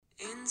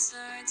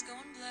inside's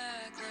going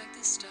black like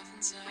the stuff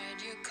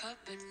inside your cup,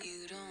 but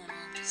you don't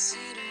hope to see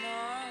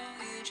tomorrow.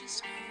 You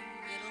just know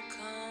it'll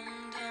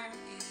come, don't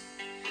you?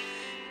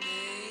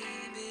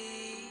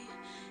 Baby,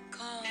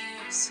 call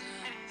yourself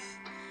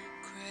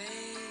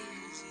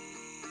crazy.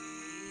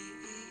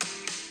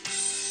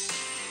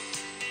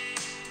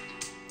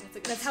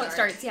 That's how it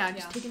starts, yeah.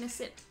 Just taking a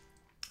sip.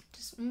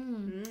 Just,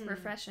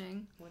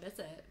 refreshing. What is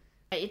it?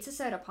 It's a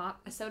soda pop.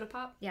 A soda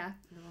pop? Yeah.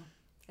 No.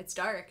 It's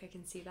dark, I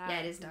can see that. Yeah,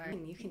 it is dark.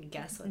 You can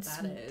guess what It's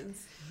that sweet.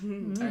 is.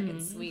 Dark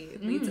and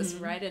sweet. Leads us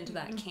right into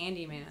that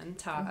Candyman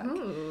talk.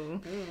 Ooh.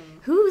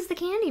 Who's the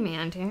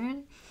Candyman,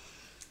 Taryn?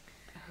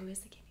 Who is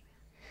the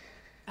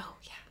Candyman? Oh,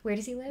 yeah. Where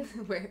does he live?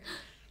 Where?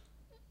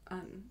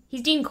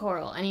 He's Dean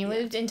Corll, and he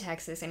lived in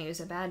Texas, and he was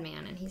a bad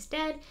man, and he's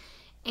dead.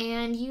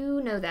 And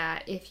you know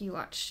that if you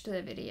watched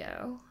the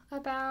video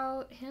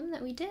about him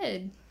that we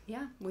did.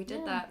 Yeah, we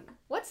did that.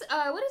 What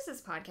is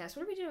this podcast?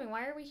 What are we doing?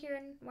 Why are we here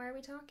and why are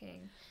we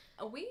talking?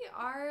 We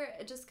are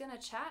just going to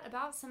chat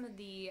about some of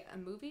the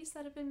movies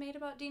that have been made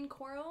about Dean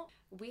Corll.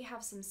 We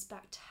have some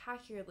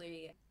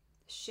spectacularly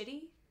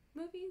shitty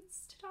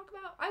movies to talk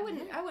about. I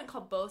wouldn't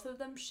call both of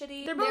them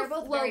shitty. They're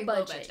both very low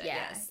low budget. budget.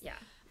 Yeah, Yes. yeah.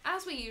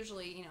 As we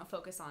usually,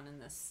 focus on in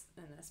this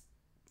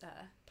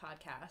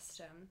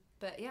podcast.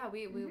 But yeah,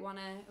 we want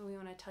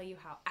to tell you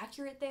how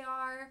accurate they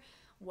are,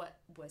 what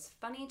was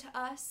funny to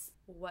us,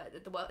 what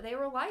they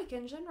were like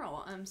in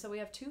general. So we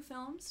have 2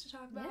 films to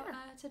talk about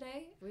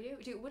today. We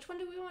do. Which one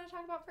do we want to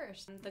talk about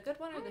first? The good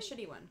one or the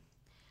shitty one?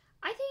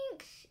 I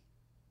think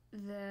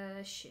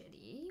the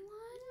shitty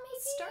one,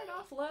 maybe? Start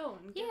off low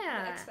and get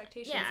the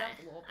expectations up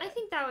a little bit. I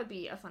think that would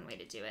be a fun way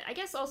to do it. I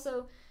guess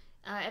also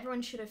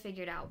everyone should have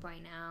figured out by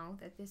now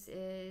that this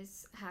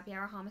is Happy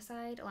Hour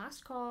Homicide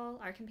Last Call,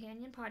 our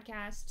companion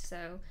podcast.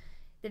 So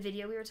the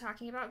video we were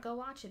talking about, go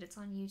watch it. It's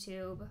on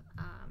YouTube.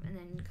 And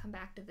then come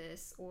back to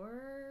this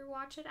or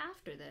watch it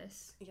after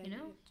this. Yeah,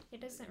 it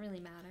doesn't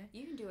really matter.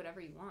 You can do whatever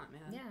you want,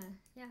 man.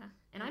 Yeah.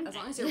 And as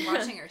long as you're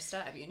watching our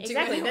stuff, you can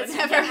exactly, do it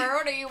whatever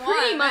order you want.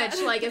 Pretty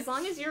much, like, as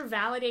long as you're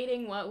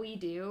validating what we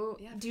do,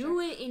 do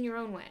it in your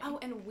own way. Oh,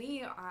 and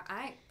we are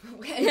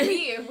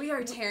Taryn. We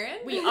are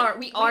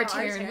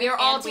Taryn. We are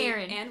all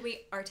Taryn. And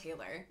we are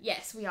Taylor.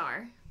 Yes, we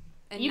are.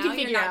 And you now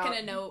you're not going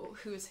to know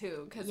who's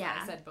who, because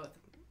I said both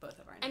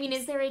of our names. I mean,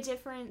 is there a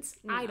difference?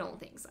 No. I don't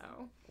think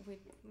so.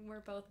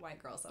 We're both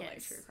white girls that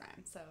like true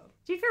crime, so...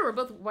 To be fair, we're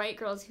both white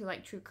girls who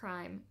like true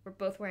crime. We're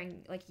both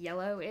wearing, like,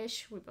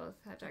 yellow-ish. We both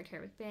have dark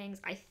hair with bangs.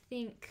 I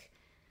think...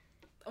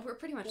 We're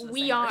pretty much the same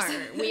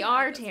person. We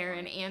are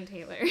Taryn and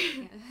Taylor.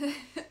 Yeah.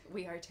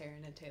 We are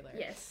Taryn and Taylor.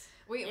 Yes.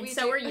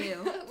 So are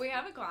you. We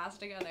have a class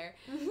together,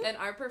 and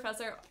our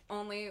professor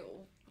only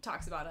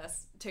talks about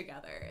us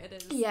together. It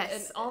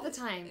is all the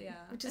time. Yeah,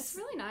 which is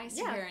really nice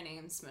to hear our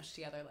names smushed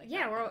together like that.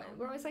 Yeah,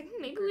 we're always like,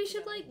 maybe we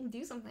should like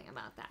do something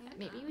about that. Yeah.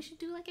 Maybe we should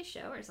do like a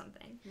show or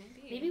something.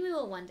 Maybe we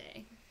will one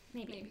day.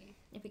 Maybe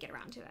if we get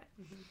around to it.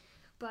 Mm-hmm.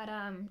 But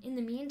in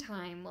the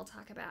meantime, we'll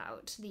talk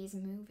about these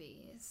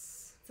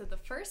movies. So the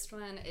first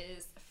one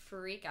is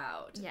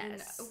Freakout.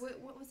 Yes. And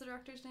what was the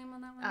director's name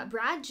on that one?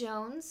 Brad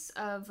Jones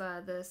of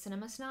the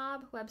Cinema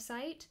Snob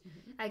website.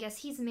 Mm-hmm. I guess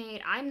he's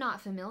made, I'm not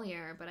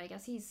familiar, but I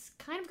guess he's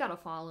kind of got a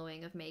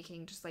following of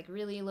making just like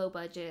really low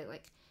budget,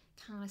 like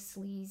kind of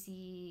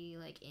sleazy,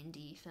 like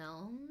indie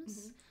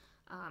films.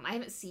 Mm-hmm. I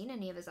haven't seen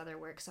any of his other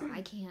work, so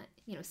I can't,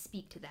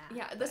 speak to that.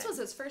 Yeah, this was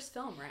his first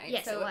film, right?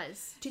 Yes, it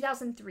was.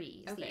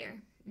 2003 is the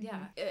year.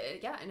 Yeah,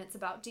 and it's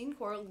about Dean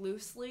Corll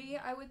loosely,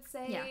 I would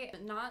say,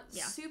 not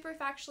super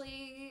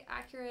factually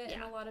accurate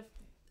in a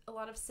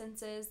lot of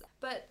senses,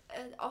 but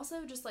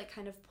also just like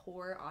kind of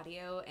poor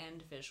audio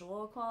and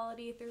visual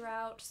quality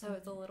throughout. So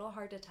it's a little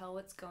hard to tell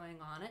what's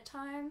going on at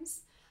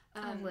times.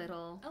 A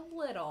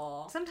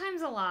little.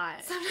 Sometimes a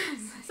lot.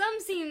 Some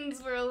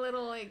scenes were a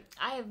little like,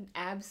 I have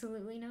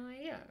absolutely no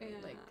idea. Yeah.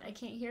 Like, I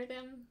can't hear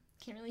them.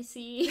 Can't really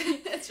see.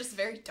 It's just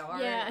very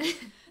dark. Yeah.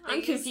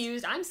 I'm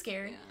confused. I'm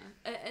scared.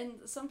 Yeah. And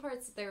some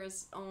parts there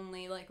was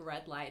only like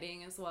red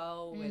lighting as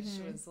well, which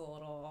was a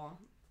little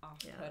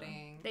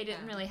off-putting. They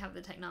didn't really have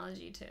the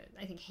technology to,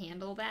 I think,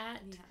 handle that.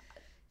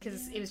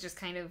 Because it was just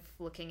kind of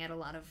looking at a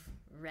lot of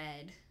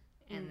red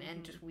and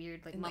just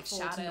weird like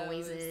muffled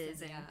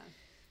noises. And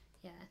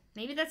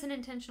maybe that's an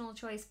intentional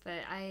choice, but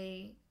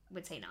I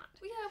would say not.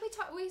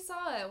 We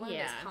saw it, one of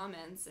his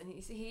comments, and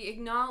he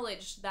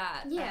acknowledged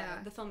that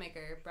the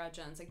filmmaker Brad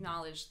Jones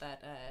acknowledged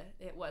that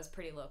it was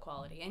pretty low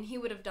quality, and he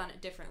would have done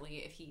it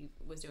differently if he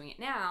was doing it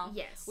now.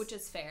 Yes, which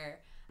is fair.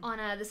 On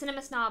the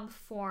Cinema Snob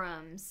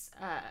forums,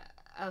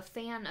 a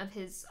fan of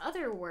his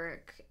other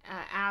work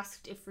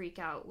asked if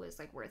Freakout was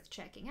like worth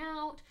checking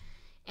out,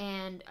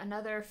 and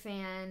another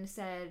fan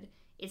said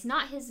it's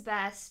not his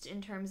best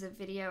in terms of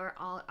video or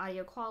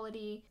audio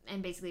quality,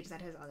 and basically just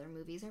that his other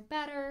movies are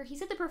better. He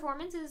said the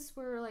performances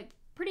were like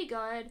pretty good.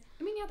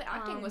 I mean, yeah, the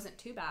acting wasn't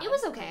too bad. It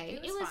was okay.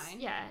 Like, it was fine.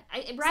 Yeah.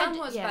 Some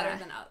was better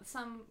than others.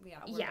 Some, were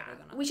better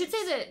than others. We should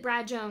say that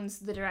Brad Jones,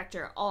 the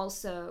director,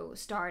 also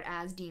starred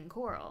as Dean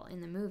Corll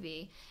in the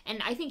movie.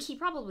 And I think he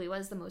probably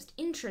was the most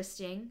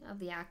interesting of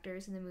the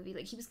actors in the movie.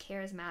 Like, he was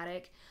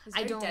charismatic.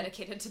 He was very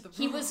dedicated to the role.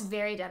 He was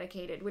very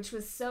dedicated, which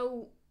was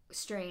so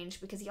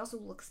strange because he also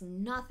looks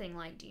nothing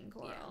like Dean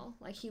Corll. Yeah.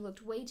 Like, he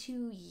looked way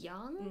too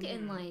young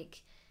and,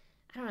 like,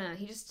 I don't know,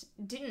 he just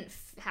didn't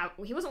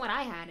he wasn't what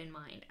I had in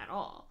mind at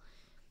all.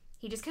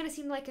 He just kind of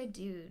seemed like a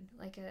dude,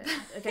 like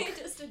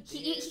just a dude.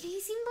 He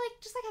seemed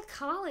like just like a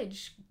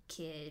college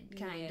kid,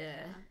 kind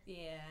of.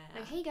 Yeah.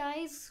 Like, hey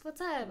guys, what's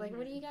up? Like,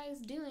 what are you guys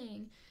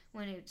doing?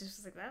 When it just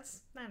was like, that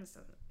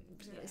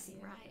doesn't really seem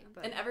right.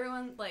 But. And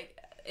everyone, like,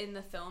 in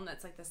the film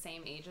that's, like, the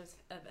same age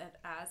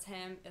as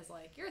him is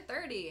like, you're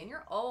 30 and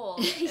you're old.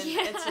 And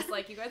it's just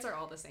like, you guys are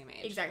all the same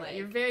age. Exactly. Like,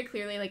 you're very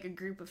clearly, like, a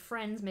group of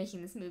friends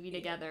making this movie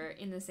together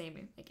in the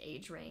same, like,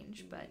 age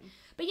range. But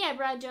yeah,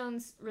 Brad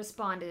Jones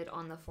responded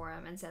on the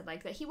forum and said,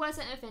 like, that he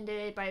wasn't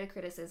offended by the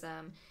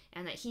criticism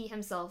and that he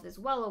himself is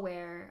well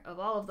aware of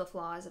all of the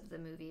flaws of the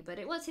movie, but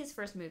it was his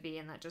first movie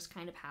and that just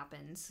kind of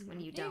happens when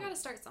you don't. You gotta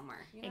start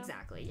somewhere. You know?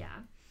 Exactly, yeah.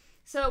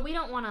 So we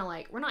don't want to,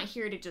 like, we're not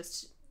here to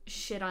just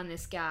shit on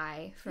this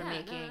guy for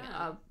making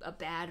a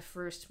bad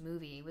first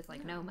movie with,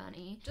 like, no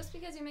money. Just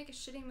because you make a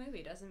shitty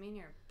movie doesn't mean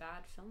you're a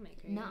bad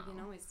filmmaker. No. You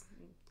can always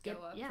go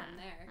up from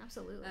there.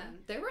 Absolutely.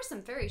 There were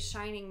some very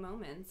shining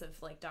moments of,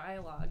 like,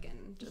 dialogue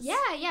and just... Yeah.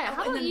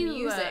 How about the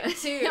music,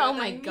 too. Oh,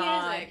 my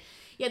God.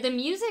 Yeah, the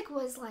music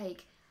was,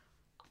 like,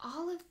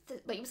 all of the...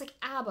 Like, it was, like,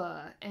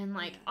 ABBA. And,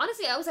 like,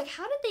 honestly, I was like,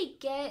 how did they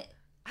get...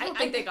 I don't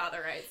think they got the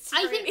rights.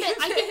 I think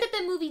that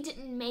the movie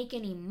didn't make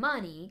any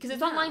money because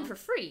it's online for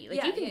free.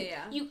 Like, you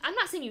can, I'm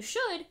not saying you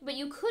should, but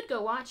you could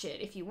go watch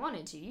it if you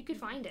wanted to. You could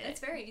find it. It's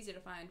very easy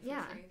to find for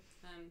free.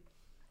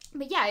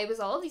 But yeah, it was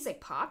all of these, like,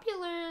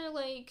 popular,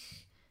 like,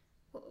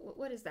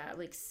 what is that?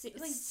 Like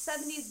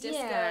 70s disco.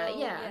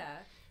 Yeah.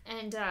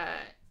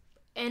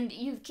 And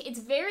it's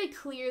very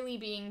clearly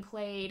being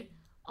played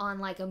on,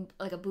 like a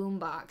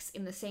boombox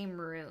in the same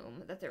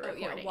room that they're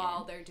recording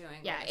while they're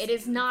doing it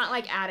is not,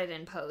 like, added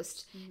in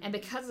post. And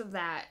because of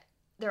that,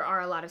 there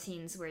are a lot of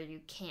scenes where you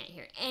can't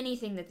hear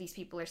anything that these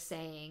people are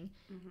saying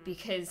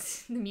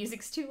because the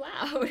music's too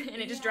loud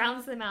and it just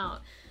drowns them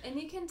out. And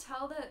you can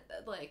tell that,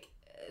 like,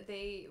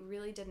 they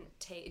really didn't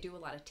do a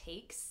lot of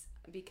takes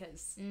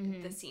because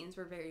the scenes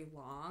were very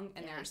long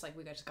and they're just like,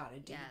 we just gotta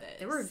do this.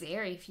 There were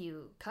very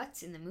few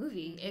cuts in the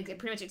movie,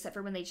 pretty much except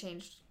for when they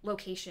changed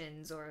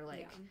locations or,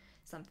 like...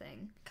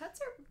 something. Cuts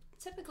are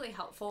typically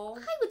helpful.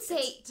 I would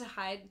say to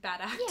hide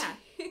bad acting.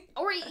 Yeah.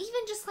 Or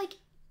even just, like,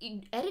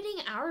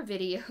 editing our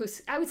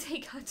videos. I would say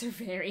cuts are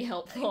very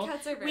helpful.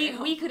 Cuts are very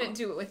helpful. We couldn't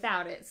do it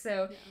without it.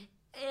 So,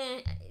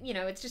 you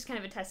know, it's just kind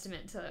of a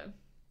testament to,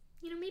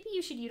 you know, maybe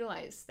you should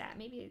utilize that.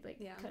 Maybe, like,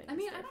 cutting. I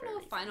mean, I don't know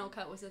if Final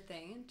Cut was a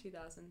thing in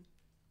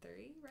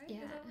 2003, right? Yeah.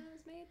 Is that when it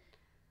was made?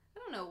 I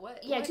don't know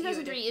what. Yeah,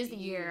 2003 is the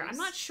year. I'm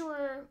not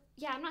sure.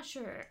 Yeah, I'm not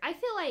sure. I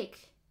feel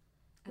like.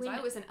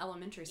 I was in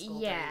elementary school.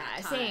 Yeah, during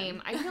that time.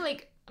 Same. I feel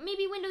like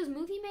maybe Windows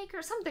Movie Maker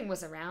or something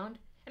was around.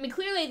 I mean,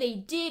 clearly they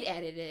did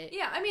edit it.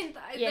 Yeah, I mean,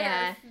 there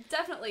are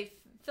definitely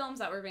films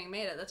that were being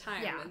made at the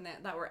time and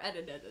that were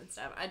edited and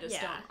stuff. I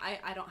just don't.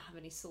 I don't have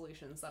any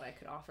solutions that I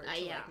could offer to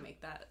like make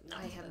that.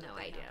 I have no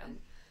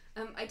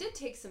idea. I did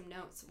take some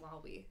notes while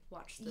we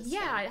watched this.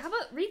 Yeah, how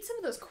about read some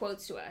of those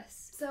quotes to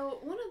us? So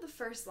one of the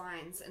first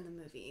lines in the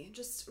movie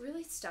just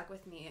really stuck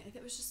with me.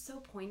 It was just so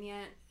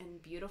poignant and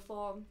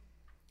beautiful.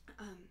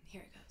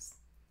 Here it goes.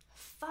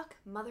 Fuck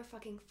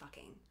motherfucking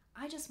fucking.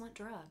 I just want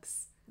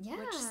drugs. Yeah.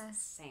 Which is the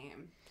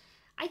same.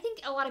 I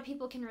think a lot of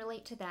people can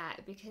relate to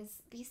that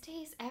because these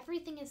days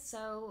everything is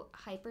so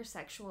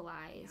hypersexualized.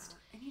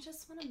 Yeah. And you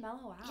just want to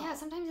mellow out. Yeah,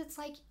 sometimes it's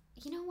like,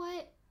 you know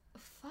what?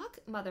 Fuck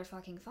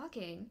motherfucking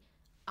fucking.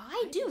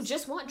 I do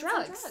just want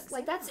drugs.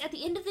 Like, that's, at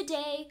the end of the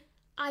day,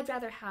 I'd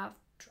rather have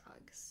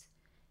drugs.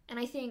 And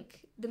I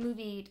think the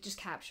movie just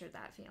captured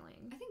that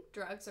feeling. I think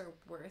drugs are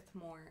worth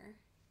more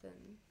than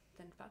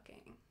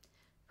fucking.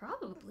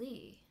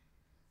 Probably.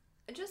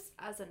 Just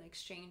as an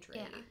exchange rate.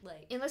 Yeah.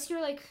 Like, unless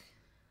you're, like,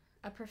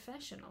 a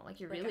professional.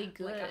 Like, you're like really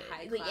good. Like a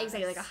high class.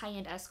 Exactly, like a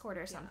high-end escort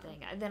or something.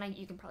 Yeah. Then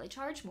you can probably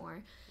charge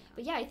more. Yeah.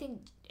 But yeah, I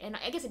think, and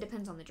I guess it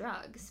depends on the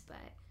drugs, but...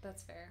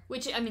 That's fair.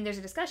 Which, I mean, there's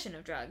a discussion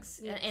of drugs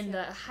and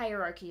the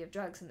hierarchy of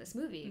drugs in this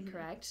movie,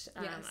 correct?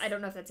 Yes. I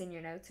don't know if that's in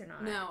your notes or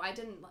not. No, I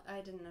didn't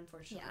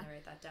unfortunately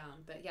write that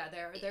down. But yeah,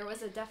 there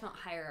was a definite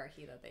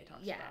hierarchy that they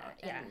talked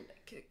about. And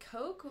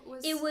Coke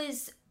was... It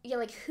was... Yeah,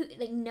 like,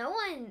 no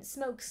one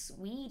smokes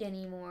weed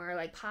anymore, or,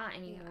 like, pot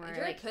anymore. Yeah,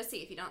 you're like, a pussy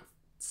if you don't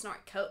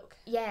snort Coke.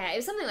 Yeah, it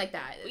was something like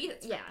that. Weed,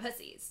 it's for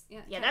pussies.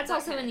 Yeah, that's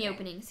also in the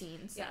opening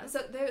scene. So. Yeah, so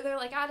they're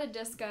like at a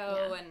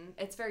disco and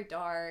it's very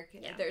dark.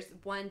 Yeah. There's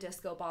one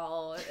disco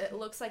ball. It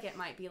looks like it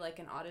might be like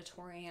an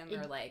auditorium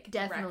or like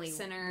definitely rec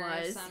center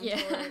was. of some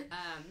sort.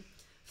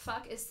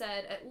 fuck is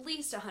said at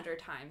least 100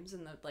 times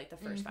in the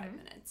first 5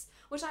 minutes,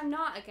 which I'm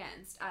not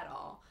against at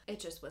all. It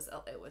just was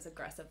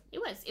aggressive.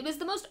 It was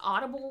the most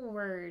audible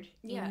word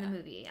in the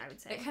movie, I would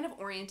say. It kind of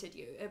oriented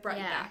you. It brought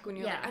you back when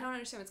you're like, I don't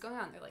understand what's going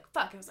on. They're like,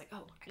 fuck. I was like,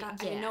 oh,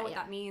 I know what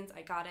that means.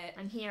 I got it.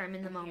 I'm here. I'm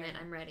in the moment.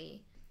 I'm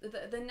ready.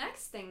 The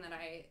next thing that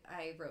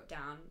I wrote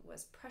down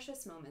was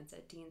precious moments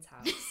at Dean's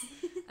house,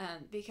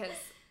 because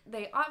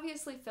they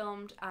obviously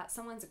filmed at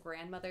someone's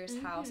grandmother's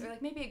house, or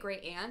like maybe a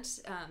great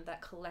aunt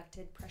that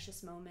collected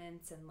precious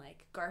moments and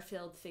like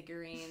Garfield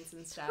figurines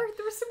and stuff. There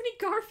were so many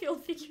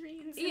Garfield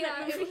figurines.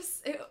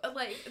 It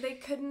like they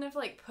couldn't have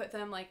like put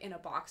them like in a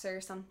box or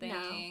something.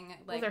 No.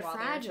 Like they're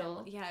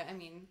fragile. I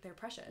mean they're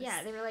precious.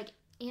 Yeah, they were like,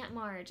 Aunt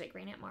Marge, like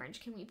Great Aunt Marge,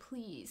 can we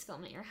please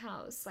film at your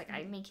house? Like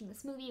I'm making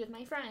this movie with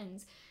my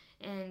friends.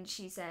 And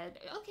she said,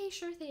 okay,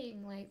 sure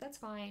thing, like, that's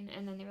fine.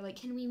 And then they were like,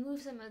 can we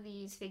move some of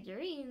these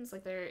figurines?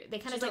 Like, they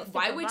kind of like,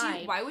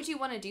 why would you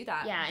want to do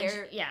that?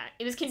 Yeah,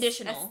 it was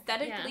conditional.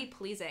 Aesthetically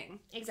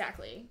pleasing.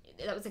 Exactly.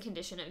 That was a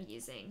condition of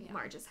using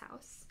Marge's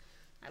house,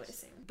 I would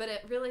assume. But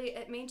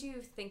it made you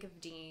think of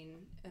Dean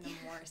in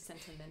a more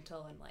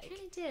sentimental and like...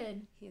 Kind of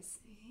did. He's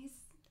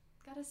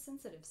got a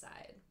sensitive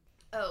side.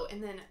 Oh,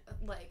 and then,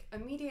 like,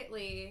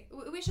 immediately,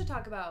 we should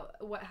talk about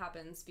what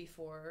happens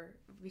before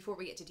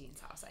we get to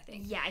Dean's house, I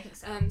think. Yeah, I think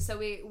so. So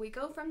we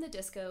go from the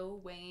disco,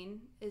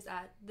 Wayne is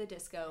at the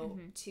disco,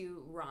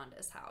 to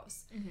Rhonda's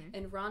house.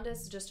 And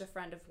Rhonda's just a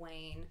friend of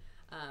Wayne.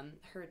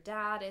 Her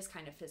dad is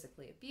kind of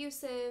physically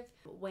abusive.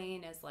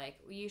 Wayne is like,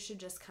 you should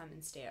just come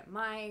and stay at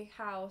my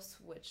house,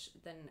 which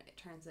then it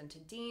turns into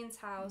Dean's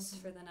house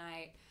for the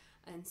night.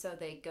 And so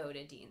they go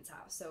to Dean's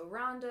house. So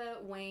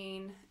Rhonda,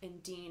 Wayne,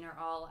 and Dean are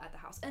all at the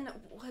house. And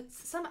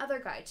what's some other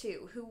guy,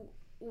 too, who...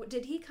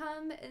 Did he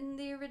come in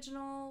the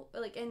original,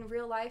 like, in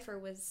real life, or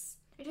was...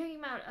 You're talking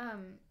about,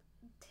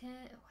 Tim...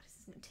 What is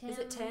his name? Tim... Is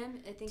it Tim?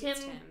 I think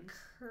it's Tim.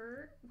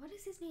 What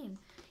is his name?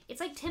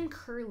 It's like Tim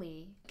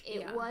Curley.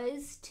 It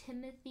was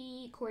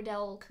Timothy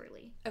Cordell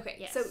Curley. Okay,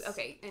 yes. So,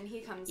 and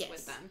he comes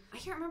with them. I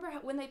can't remember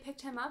when they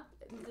picked him up,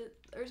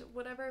 or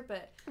whatever,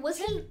 but...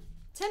 Was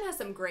Tim has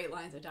some great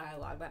lines of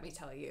dialogue, let me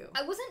tell you.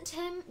 Wasn't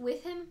Tim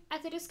with him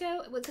at the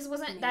disco? Because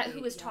wasn't that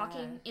who was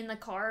talking in the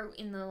car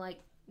in the, like,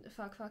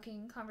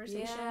 fucking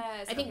conversation?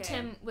 Yes, I think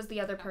Tim was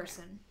the other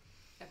person.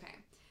 Okay.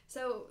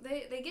 So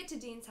they get to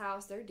Dean's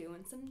house. They're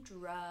doing some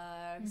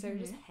drugs. They're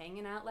just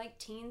hanging out like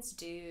teens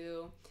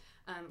do.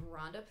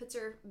 Rhonda puts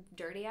her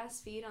dirty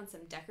ass feet on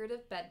some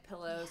decorative bed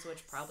pillows,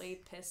 which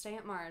probably pissed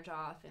Aunt Marge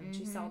off, and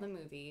she saw the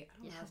movie.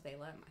 I don't know if they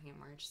let Aunt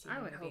Marge see the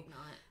movie. I would hope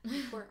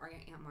not. Poor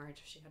Aunt Marge,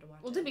 if she had to watch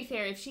it. Well, to be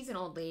fair, if she's an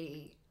old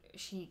lady,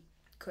 she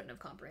couldn't have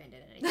comprehended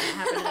anything that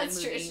happened in that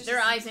movie. True.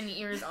 Their eyes and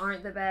ears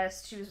aren't the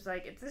best. She was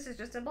like, this is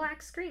just a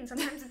black screen.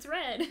 Sometimes it's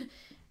red.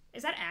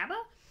 Is that ABBA?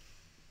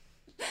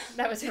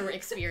 That was her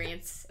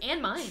experience.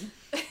 And mine.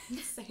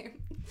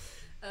 Same.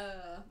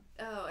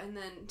 And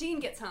then Dean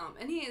gets home,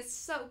 and he is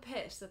so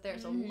pissed that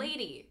there's a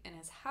lady in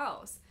his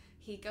house.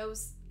 He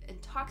goes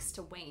and talks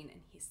to Wayne,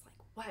 and he's like,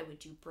 why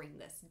would you bring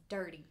this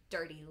dirty,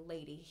 dirty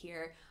lady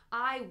here?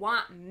 I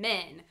want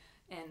men.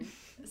 And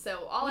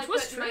so all I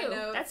put in my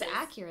notes That's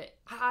accurate.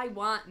 I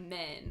want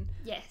men.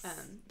 Yes.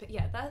 But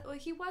yeah,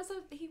 he was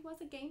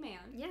a gay man.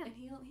 Yeah. And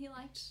he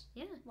liked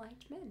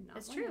men.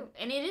 That's true.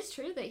 And it is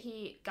true that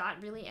he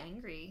got really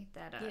angry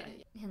that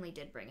Henley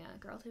did bring a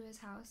girl to his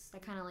house.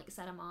 That kind of like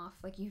set him off.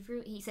 Like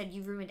he said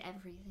you've ruined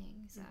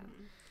everything. So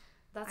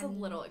that's a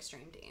little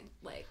extreme, Dean.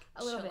 Like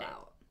a little chill bit.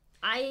 out.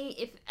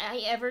 If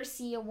I ever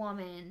see a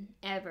woman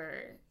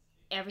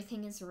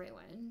everything is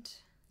ruined.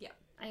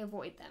 I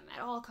avoid them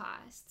at all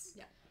costs.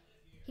 Yeah.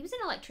 He was an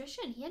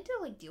electrician. He had to,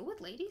 like, deal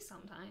with ladies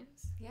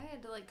sometimes. Yeah, he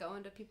had to, like, go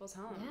into people's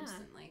homes. Yeah.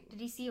 And, like... Did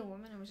he see a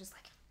woman and was just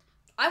like...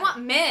 I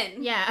want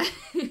men! Yeah.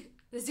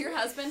 Is your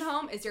husband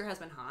home? Is your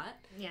husband hot?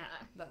 Yeah.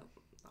 But,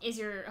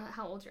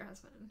 how old's your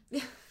husband?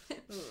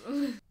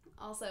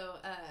 Also,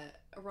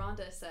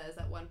 Rhonda says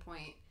at one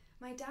point,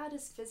 my dad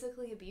is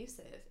physically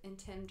abusive. And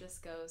Tim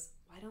just goes,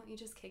 why don't you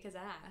just kick his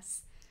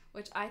ass?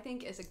 Which I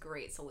think is a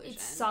great solution.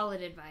 It's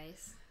solid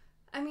advice.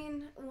 I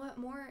mean, what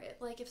more,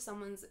 like, if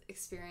someone's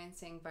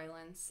experiencing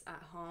violence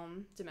at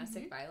home,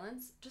 domestic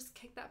violence, just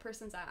kick that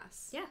person's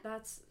ass. Yeah.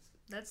 That's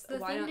the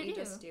why thing don't to you do.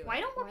 just do it? Why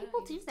don't more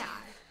people do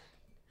that?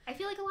 I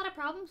feel like a lot of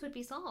problems would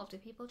be solved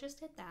if people just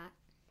did that.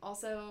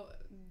 Also,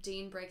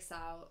 Dean breaks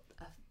out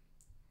a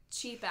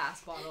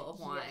cheap-ass bottle of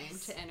wine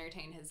to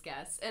entertain his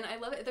guests. And I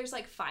love it. There's,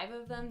 like, 5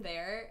 of them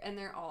there, and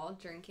they're all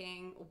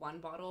drinking one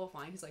bottle of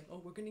wine. He's like,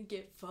 oh, we're gonna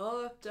get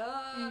fucked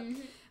up.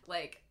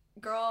 Like...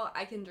 Girl,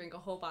 I can drink a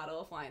whole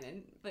bottle of wine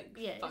and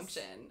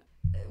function.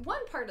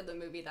 One part of the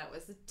movie that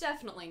was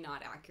definitely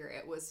not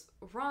accurate was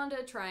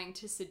Rhonda trying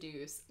to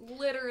seduce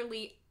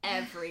literally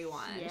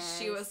everyone.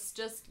 She was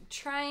just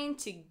trying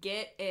to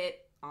get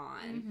it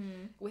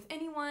on with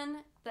anyone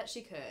that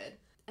she could.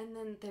 And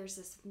then there's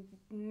this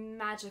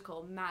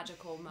magical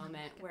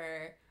moment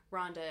where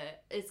Rhonda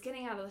is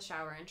getting out of the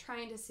shower and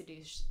trying to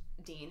seduce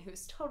Dean,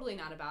 who's totally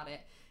not about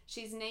it.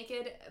 She's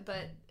naked,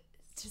 but...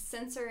 to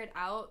censor it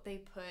out, they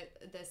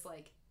put this,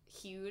 like,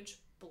 huge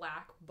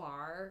black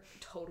bar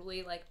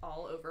totally, like,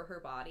 all over her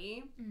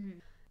body. Mm-hmm.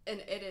 And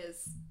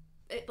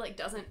it, like,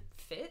 doesn't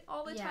fit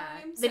all the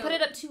time. They put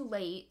it up too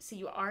late, so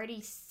you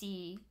already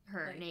see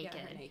her like, naked.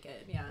 Yeah, her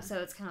naked, yeah. So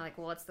it's kind of like,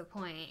 well, what's the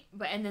point?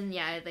 And then,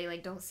 they,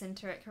 like, don't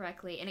center it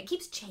correctly. And it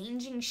keeps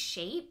changing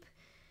shape.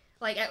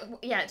 Like,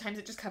 at times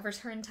it just covers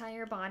her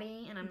entire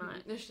body, and I'm not...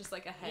 There's just,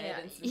 like, a head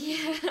and some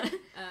feet.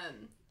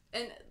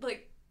 And,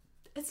 like,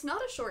 it's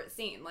not a short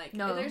scene. Like,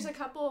 no. There's a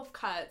couple of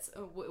cuts.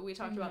 We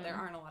talked about there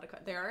aren't a lot of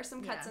cuts. There are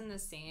some cuts in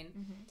this scene.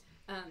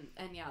 Mm-hmm.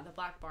 And, the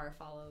black bar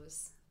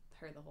follows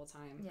her the whole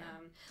time. Yeah.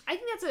 I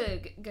think that's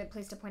a good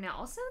place to point out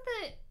also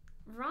that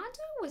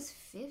Rhonda was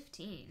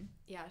 15.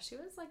 Yeah, she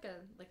was, like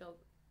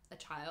a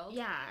child.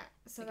 Yeah,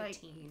 so like a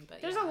teen,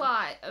 but there's a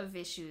lot of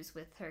issues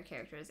with her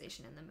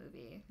characterization in the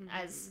movie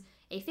as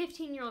a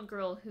 15-year-old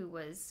girl who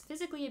was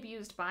physically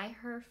abused by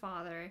her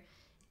father,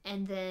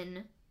 and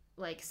then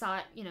like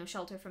sought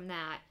shelter from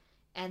that,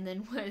 and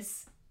then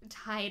was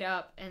tied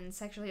up and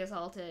sexually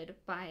assaulted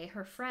by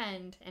her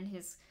friend and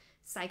his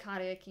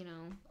psychotic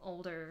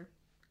older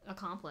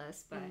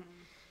accomplice, but.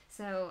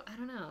 So, I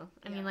don't know.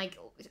 I mean, like,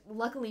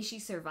 luckily she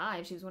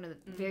survived. She was one of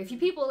the very few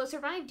people that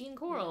survived Dean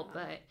Corll,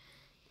 but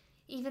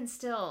even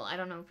still, I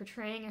don't know,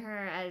 portraying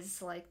her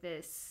as, like,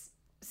 this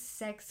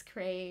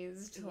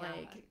sex-crazed,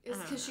 like... It's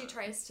because she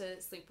tries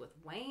to sleep with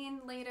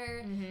Wayne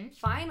later. Mm-hmm.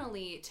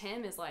 Finally,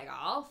 Tim is like,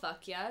 I'll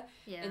fuck ya.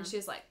 Yeah. And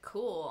she's like,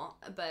 cool.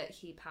 But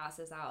he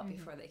passes out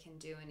before they can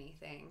do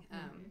anything.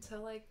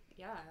 So, like,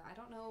 I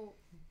don't know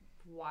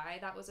why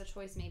that was a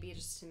choice. Maybe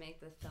just to make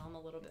the film a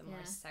little bit more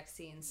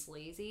sexy and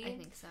sleazy. I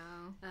think so.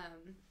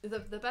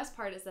 The best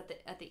part is that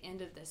at the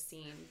end of this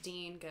scene,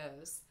 Dean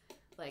goes...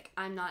 like,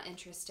 I'm not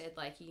interested,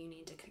 like, you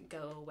need to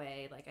go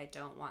away, like, I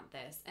don't want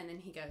this. And then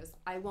he goes,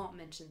 I won't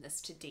mention this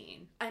to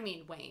Dean. I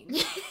mean, Wayne.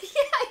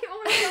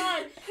 Oh my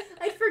god.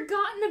 I'd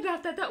forgotten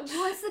about that. That was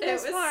the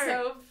best part. It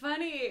was so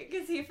funny,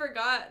 because he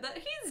forgot that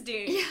he's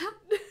Dean.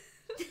 Yeah.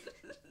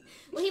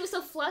 Well, he was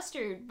so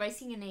flustered by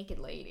seeing a naked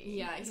lady.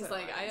 Yeah, he's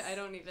like, I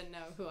don't even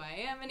know who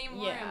I am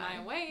anymore. Yeah.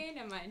 Am I Wayne?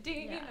 Am I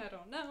Dean? Yeah. I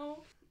don't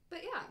know.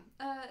 But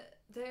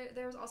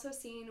there was also a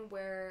scene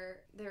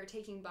where they were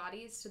taking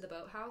bodies to the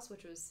boathouse,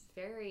 which was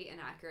very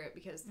inaccurate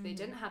because they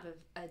didn't have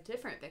a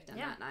different victim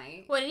that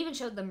night. Well, it even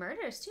showed the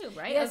murders too,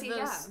 right?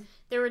 Yes,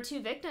 there were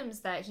 2 victims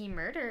that he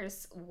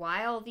murders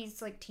while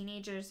these like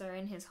teenagers are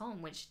in his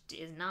home, which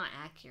is not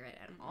accurate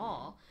at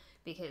all.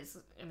 Because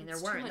there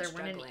weren't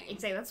any.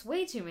 Exactly, that's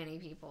way too many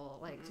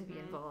people to be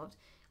involved.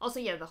 Also,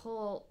 the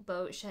whole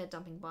boat shed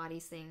dumping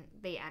bodies thing,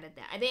 they added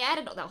that. They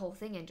added that whole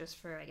thing in just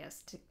for, I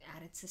guess, to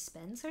added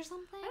suspense or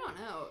something. I don't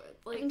know.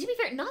 Like, to be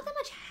fair, not that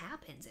much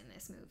happens in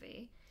this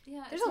movie.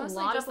 Yeah, there's a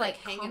lot of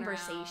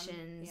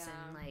conversations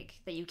and like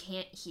that you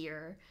can't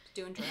hear.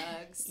 Doing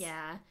drugs.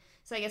 Yeah.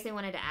 So I guess they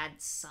wanted to add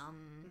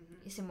some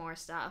more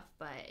stuff,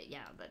 but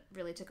that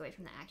really took away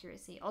from the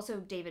accuracy.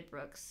 Also, David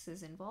Brooks'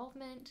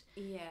 involvement.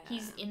 Yeah.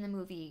 He's in the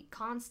movie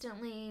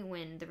constantly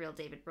when the real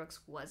David Brooks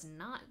was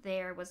not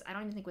there. I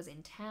don't even think was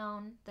in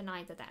town the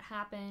night that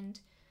happened.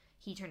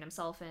 He turned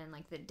himself in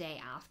like the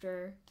day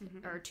after,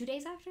 or 2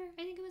 days after,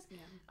 I think it was,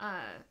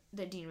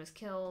 that Dean was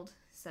killed.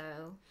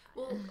 So,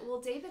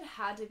 well, David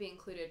had to be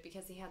included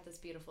because he had this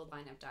beautiful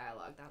line of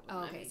dialogue that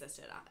wouldn't have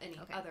existed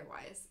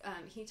otherwise.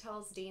 He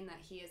tells Dean that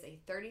he is a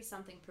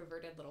 30-something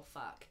perverted little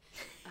fuck.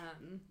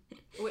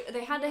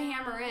 They had to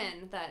hammer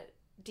in that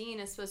Dean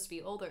is supposed to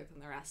be older than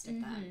the rest of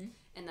them,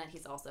 and that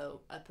he's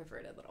also a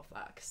perverted little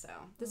fuck. So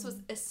this was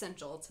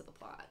essential to the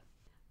plot.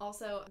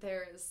 Also,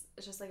 there's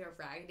just, like, a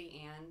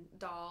Raggedy Ann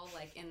doll,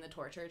 like, in the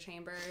torture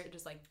chamber,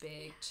 just, like,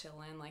 big,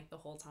 chillin', like, the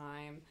whole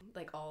time.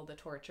 Like, all the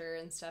torture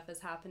and stuff is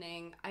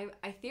happening.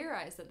 I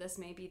theorize that this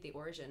may be the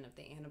origin of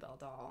the Annabelle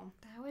doll.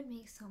 That would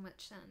make so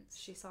much sense.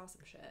 She saw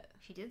some shit.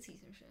 She did see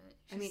some shit.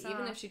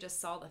 Even if she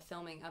just saw the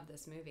filming of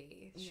this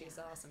movie, she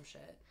saw some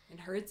shit and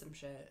heard some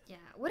shit. Yeah.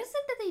 What is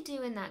it that they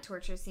do in that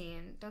torture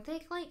scene? Don't they,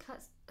 like,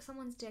 cut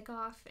someone's dick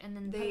off and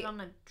then put it on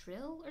a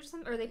drill or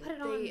something? Or they put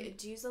it on... They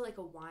use, like,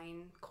 a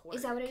wine cork.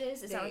 Is that what it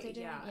is? Is that what they're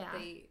doing? Yeah.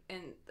 They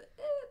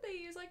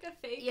use, like, a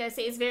fake... Yeah,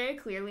 it's very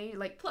clearly,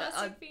 like...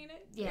 plastic penis.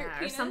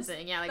 Yeah, or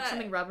something. Yeah, like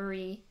something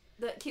rubbery.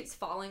 That keeps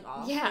falling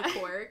off the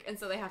cork, and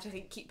so they have to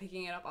keep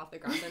picking it up off the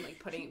ground and, like,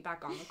 putting it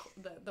back on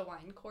the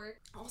wine cork.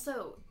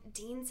 Also,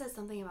 Dean says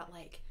something about,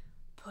 like,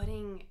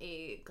 putting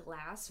a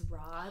glass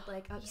rod,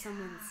 like, up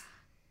someone's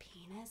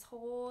penis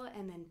hole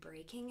and then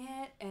breaking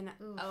it, and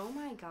oh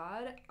my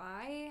god,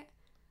 I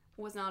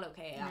was not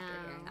okay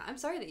after hearing that. I'm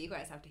sorry that you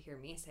guys have to hear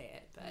me say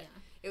it, but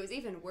it was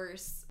even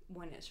worse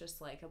when it's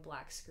just like a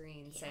black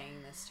screen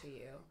saying this to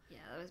you. Yeah,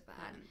 that was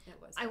bad. It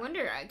was bad. I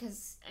wonder,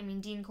 because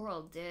Dean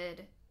Corll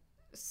did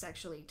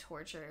sexually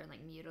torture and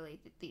like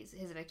mutilate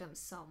his victims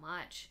so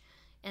much,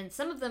 and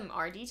some of them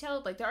are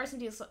detailed. Like there are some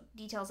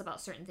details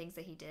about certain things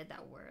that he did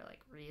that were like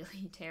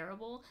really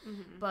terrible,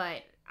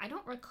 but I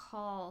don't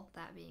recall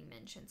that being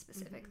mentioned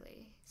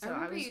specifically. So I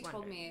remember was you wondering.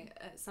 told me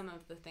some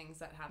of the things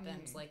that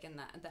happened, like in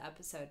the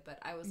episode, but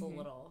I was a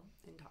little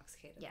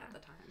intoxicated at the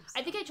time. So.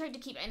 I think I tried to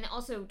keep, and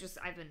also just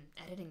I've been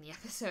editing the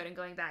episode and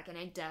going back, and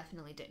I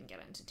definitely didn't get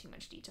into too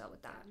much detail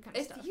with that kind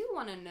of stuff. If you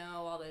want to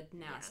know all the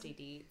nasty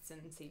deets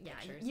and see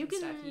pictures and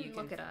stuff, you can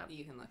look it up.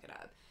 You can look it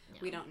up. Yeah.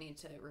 We don't need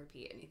to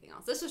repeat anything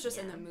else. This was just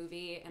in the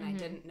movie, and I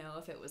didn't know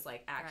if it was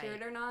like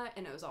accurate or not,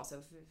 and it was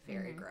also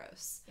very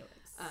gross. It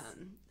was.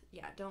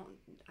 I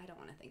don't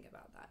want to think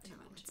about that too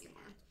much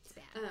anymore. It's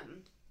bad.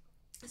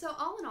 So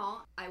all in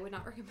all, I would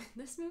not recommend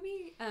this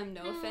movie.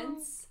 No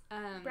offense.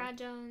 Brad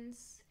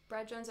Jones,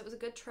 it was a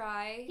good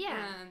try.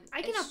 Yeah.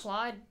 I can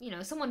applaud,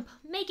 someone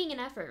making an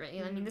effort,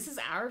 right? I mean, this is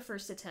our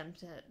first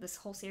attempt at this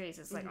whole series.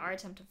 It's like our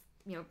attempt of,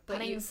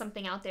 putting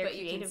something out there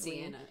creatively. But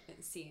you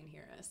can see and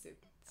hear us through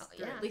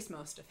at least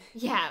most of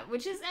it. Yeah,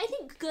 which is, I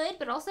think, good,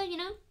 but also,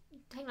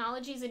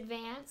 technology's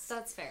advanced.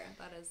 That's fair.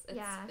 That is,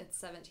 it's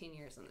 17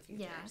 years in the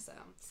future,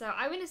 So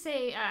I'm going to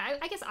say,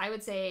 I guess I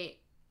would say,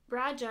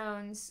 Brad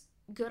Jones,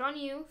 good on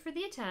you for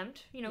the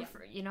attempt. You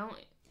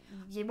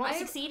won't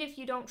succeed if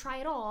you don't try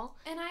at all.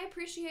 And I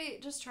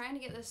appreciate just trying to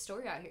get this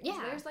story out here. Yeah.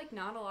 There's,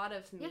 not a lot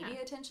of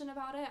media attention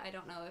about it. I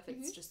don't know if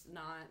it's just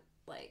not,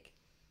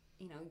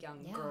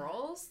 young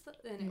girls.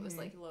 And it was,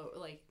 low,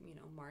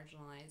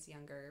 marginalized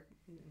younger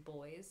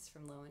boys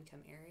from low-income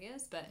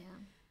areas. But,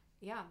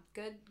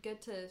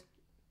 good to,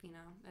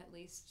 at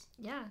least...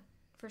 Yeah,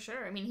 for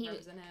sure. I mean,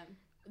 represent him.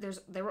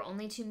 There were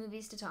only 2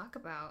 movies to talk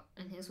about,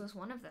 and his was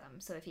one of them.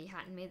 So if he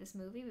hadn't made this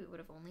movie, we would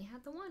have only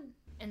had the one.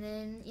 And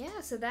then,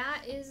 so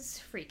that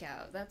is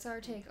Freakout. That's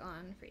our take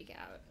on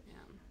Freakout. Yeah.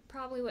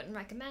 Probably wouldn't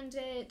recommend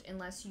it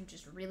unless you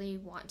just really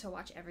want to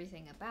watch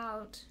everything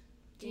about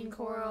Dean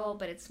Corll,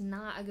 but it's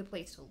not a good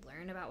place to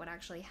learn about what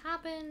actually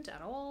happened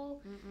at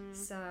all. Mm-mm.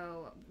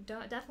 So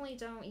definitely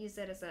don't use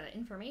it as an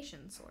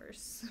information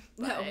source.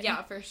 No,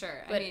 yeah, for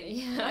sure. But,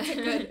 that's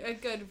a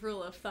good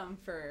rule of thumb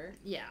for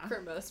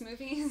most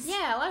movies.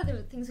 Yeah, a lot of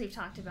the things we've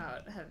talked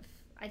about have.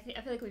 I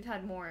feel like we've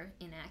had more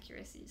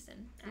inaccuracies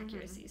than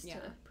accuracies to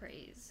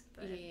praise.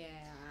 But. Yeah.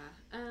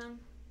 I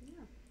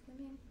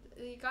mean,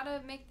 you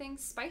gotta make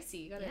things spicy.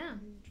 You gotta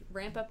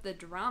ramp up the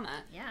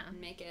drama. Yeah. And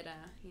make it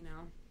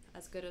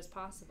as good as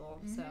possible.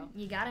 So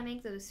you gotta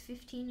make those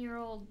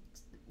 15-year-old,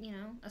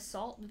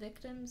 assault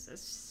victims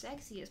as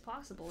sexy as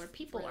possible, or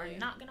people are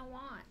not gonna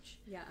watch.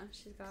 Yeah,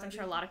 she's got. I'm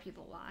sure a lot of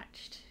people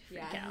watched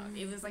Freakout.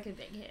 It was like a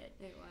big hit.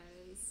 It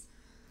was.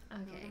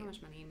 Okay. I don't know how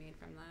much money you made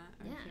from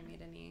that. Or if you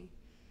made any.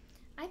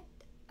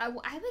 I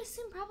would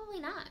assume probably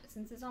not,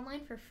 since it's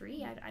online for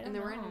free. I don't know. And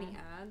there weren't any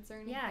ads or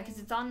anything? Yeah, because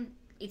it's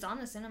on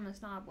the Cinema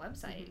Snob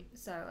website.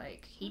 So,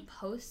 he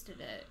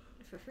posted it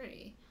for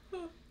free.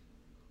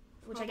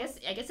 Which I guess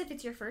if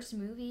it's your first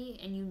movie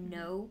and you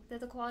know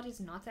that the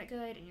quality's not that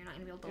good and you're not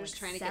going to be able to just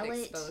trying sell to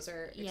get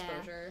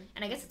exposure.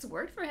 And I guess it's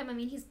worked for him. I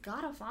mean, he's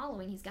got a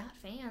following. He's got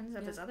fans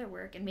of his other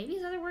work. And maybe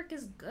his other work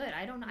is good.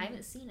 I don't know. I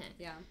haven't seen it.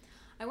 Yeah.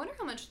 I wonder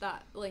how much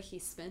that, he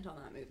spent on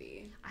that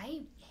movie.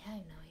 I have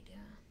no idea.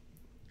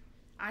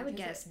 I would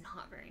guess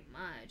not very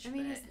much. I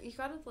mean, you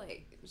gotta,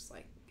 just,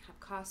 have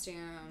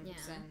costumes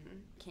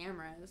and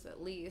cameras,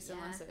 at least,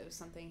 unless it was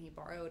something he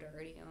borrowed or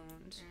already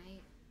owned.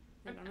 Right.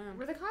 I don't know.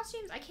 Were the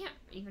costumes? I can't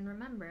even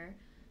remember.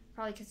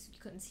 Probably because you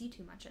couldn't see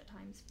too much at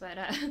times. But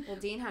well,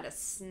 Dean had a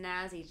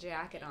snazzy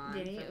jacket on.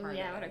 Did he? Oh,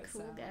 yeah, what a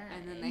cool guy.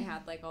 And then they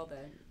had all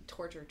the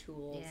torture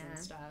tools and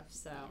stuff.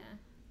 So. Yeah.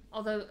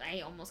 Although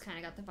I almost kind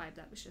of got the vibe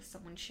that was just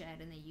someone's shed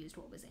and they used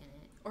what was in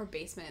it. Or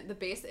basement.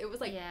 It was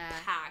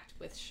packed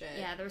with shit.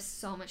 Yeah, there was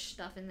so much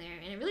stuff in there,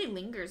 and it really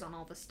lingers on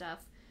all the stuff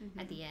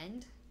at the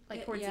end,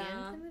 towards the end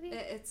of the movie.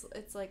 It's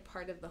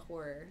part of the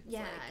horror. It's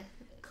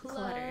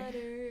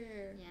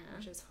clutter. Yeah,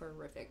 which is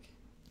horrific.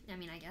 I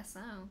mean, I guess so.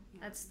 Yeah.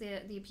 That's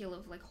the appeal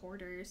of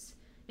Hoarders.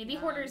 Maybe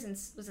Hoarders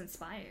was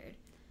inspired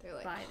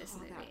by this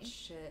movie. That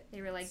shit.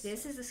 They were like,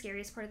 this is the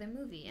scariest part of the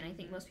movie, and I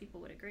think most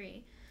people would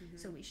agree.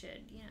 So we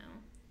should,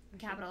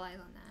 capitalize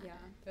on that. Yeah,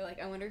 they're like,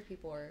 I wonder if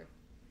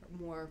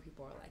more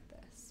people are like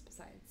this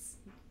besides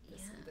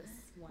this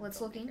one. Let's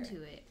look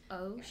into it.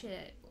 Oh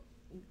shit,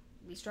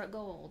 we struck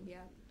gold. Yeah,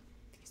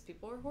 these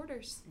people are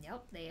hoarders.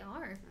 Yep, they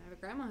are. I have a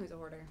grandma who's a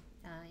hoarder.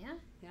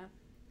 Yeah,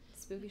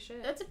 spooky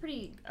shit. That's a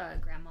pretty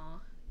grandma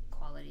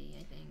quality,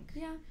 I think.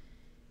 Yeah,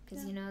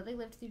 because they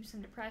lived through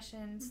some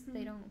depressions.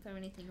 They don't throw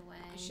anything away.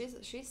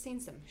 She's seen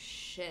some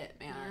shit,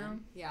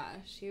 man. Yeah,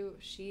 she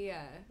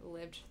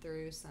lived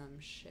through some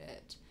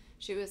shit.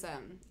 She was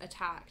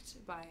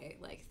attacked by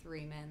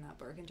 3 men that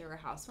broke into her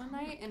house one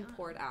night and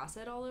poured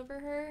acid all over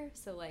her.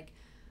 So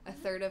a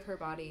third of her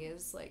body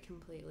is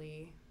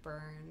completely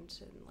burned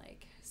and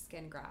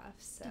skin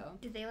grafts. So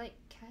did they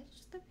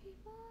catch the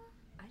people?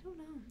 I don't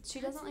know.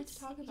 She doesn't like to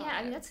talk about it. Yeah,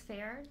 I mean that's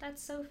fair.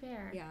 That's so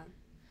fair. Yeah.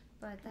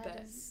 But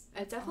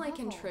it definitely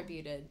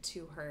contributed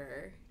to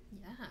her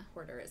Yeah.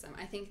 hoarderism.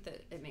 I think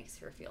that it makes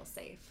her feel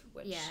safe,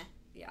 which... Yeah.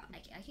 Yeah.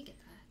 I could get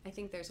that. I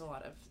think there's a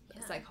lot of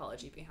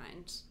psychology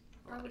behind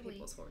a lot of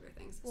people's hoarder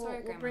things. We'll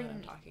Grandma,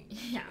 I'm talking.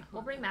 Yeah,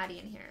 we'll bring Maddie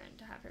in here and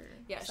to have her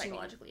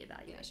psychologically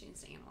evaluated. Yeah, she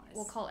needs to analyze.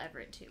 We'll call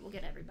Everett too. We'll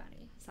get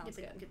everybody. Sounds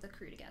good. Get the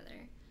crew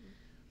together.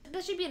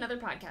 That should be another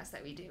podcast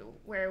that we do,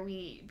 where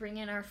we bring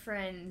in our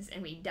friends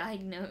and we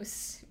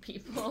diagnose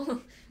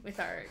people with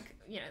our,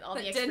 all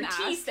the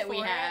expertise that we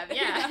have.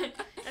 Yeah,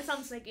 that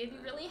sounds like it'd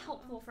be really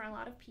helpful for a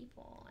lot of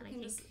people, and I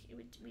think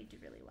we'd do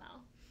really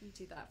well.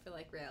 Do that for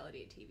like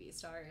reality TV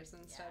stars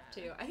and stuff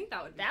too. I think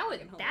that would be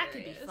that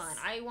could be fun.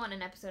 I want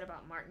an episode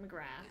about Mark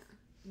McGrath. Yeah.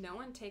 No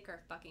one take our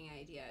fucking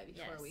idea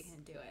before we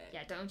can do it.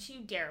 Yeah, don't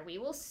you dare. We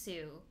will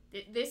sue.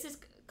 This is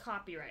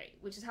copyright,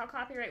 which is how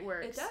copyright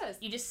works. It does.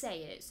 You just say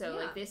it. So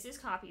like this is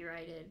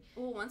copyrighted.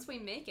 Well, once we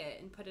make it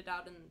and put it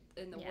out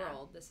in the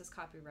world, this is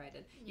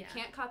copyrighted. You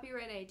can't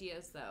copyright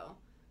ideas though.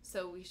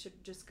 So we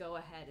should just go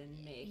ahead and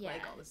make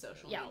like all the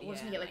social media we'll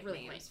just get, like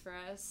really names for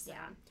us. Yeah.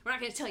 We're not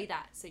going to tell you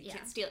that, so you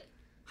can't steal it.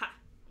 Ha.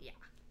 Yeah.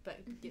 But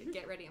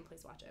get ready and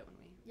please watch it when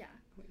we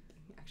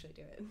actually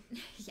do it.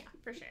 Yeah,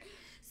 for sure.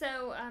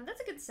 So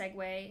that's a good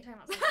segue,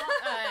 talking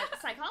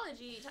about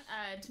psychology,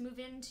 to move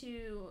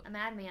into A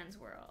Madman's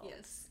World.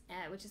 Yes.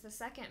 Which is the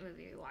second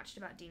movie we watched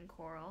about Dean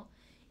Corll.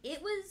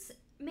 It was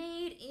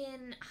made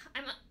in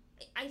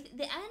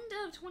the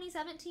end of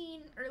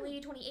 2017,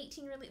 early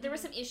 2018. There were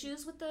some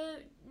issues with the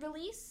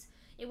release.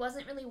 It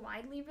wasn't really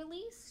widely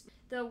released.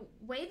 The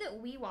way that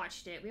we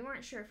watched it, we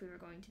weren't sure if we were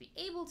going to be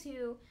able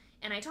to,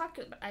 and I talked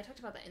about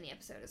that in the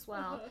episode as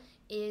well,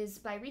 is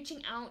by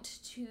reaching out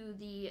to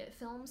the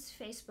film's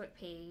Facebook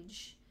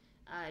page,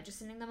 just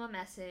sending them a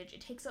message.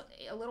 It takes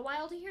a little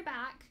while to hear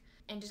back,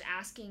 and just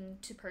asking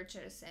to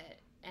purchase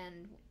it.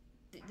 And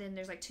then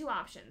there's like two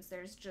options.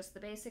 There's just the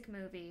basic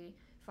movie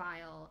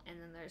file, and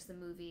then there's the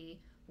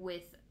movie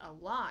with a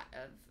lot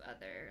of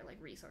other like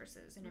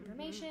resources and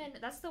information.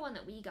 That's the one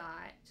that we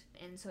got,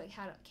 and so it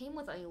came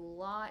with a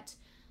lot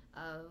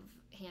of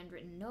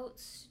handwritten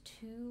notes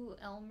to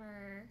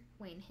Elmer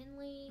Wayne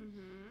Henley,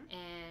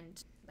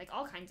 and like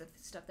all kinds of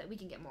stuff that we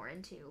can get more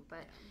into.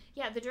 But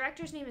the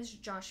director's name is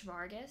Josh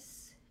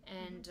Vargas,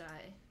 and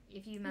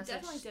if you message,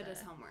 he definitely did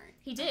his homework.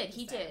 He did.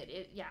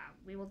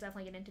 We will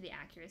definitely get into the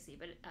accuracy,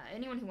 but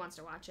anyone who wants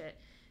to watch it,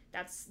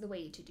 that's the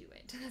way to do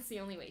it. That's the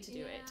only way to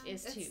do it,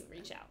 is to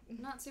reach out.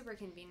 Not super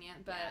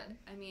convenient, but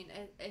I mean,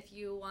 if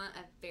you want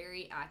a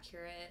very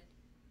accurate,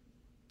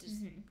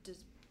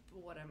 just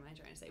what am I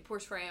trying to say?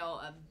 Portrayal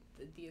of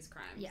these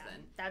crimes. Yeah,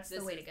 then that's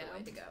the way to go.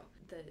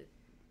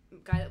 The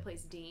guy that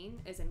plays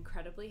Dean is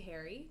incredibly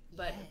hairy,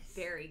 but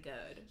very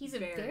good. He's a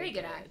very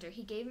good actor.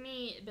 He gave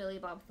me Billy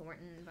Bob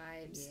Thornton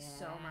vibes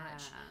so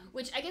much.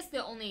 Which I guess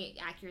the only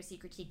accuracy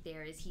critique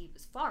there is he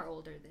was far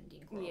older than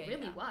Dean Corll.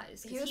 Really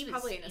was. He was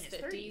probably in his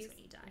 50s when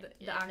he died.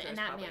 And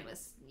that man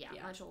was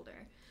much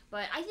older.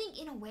 But I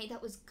think in a way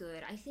that was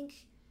good. I think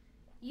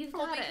you've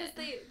got because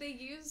they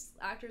use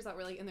actors that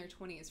were like in their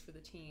 20s for the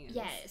teens.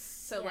 Yes.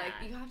 So like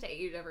you have to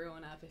age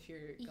everyone up if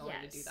you're going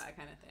to do that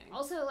kind of thing.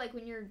 Also, like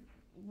when you're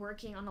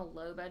working on a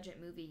low budget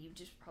movie, you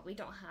just probably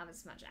don't have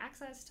as much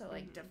access to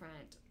like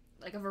different,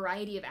 like a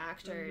variety of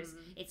actors.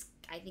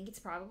 I think it's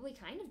probably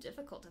kind of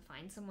difficult to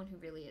find someone who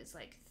really is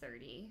like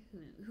 30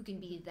 who can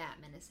be that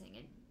menacing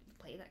and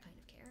play that kind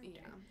of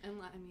character.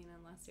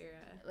 Unless you're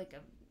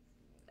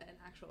an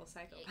actual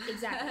psychopath.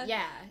 Exactly.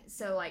 Yeah.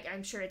 So like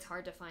I'm sure it's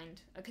hard to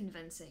find a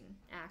convincing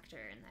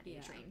actor in that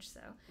age range. So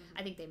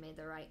I think they made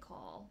the right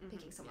call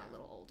picking someone a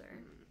little older.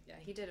 Yeah,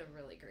 he did a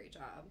really great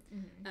job.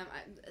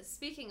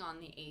 Speaking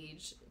on the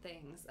age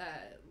things,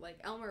 like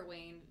Elmer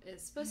Wayne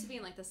is supposed to be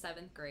in like the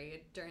 7th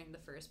grade during the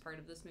first part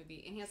of this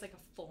movie, and he has like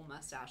a full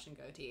mustache and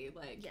goatee.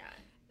 Like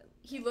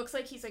he looks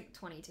like he's like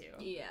 22.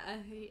 Yeah,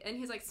 and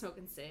he's like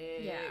smoking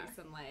cigs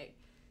and like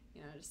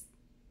just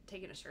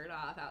taking his shirt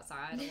off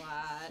outside a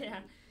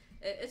lot.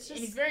 It's just,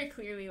 he's very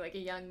clearly like a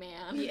young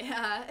man.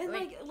 Yeah, and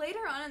like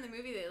later on in the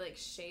movie they like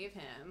shave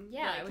him.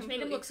 Yeah, like, which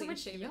made him look so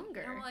much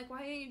younger. And I'm like, why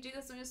didn't you do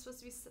this when he was supposed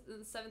to be in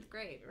the 7th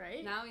grade?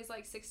 Right. Now he's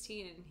like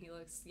 16 and he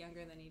looks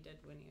younger than he did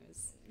when he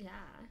was. Yeah.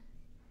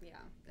 Yeah,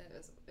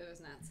 it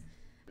was nuts.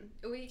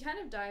 We kind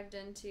of dived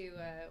into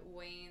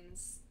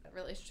Wayne's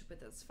relationship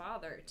with his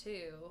father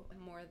too,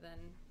 more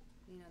than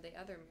the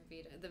other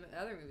movie.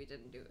 The other movie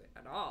didn't do it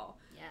at all.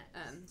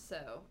 Yeah.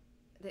 So.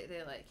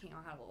 They like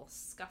had a little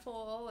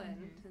scuffle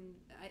and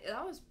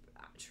that was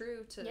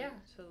true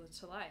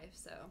to life,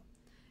 so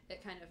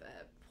it kind of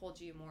pulled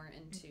you more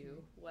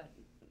into what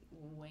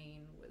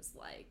Wayne was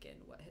like and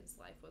what his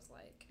life was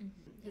like,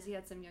 because he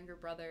had some younger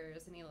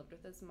brothers and he lived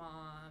with his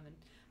mom and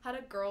had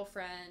a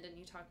girlfriend, and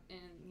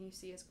you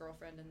see his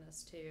girlfriend in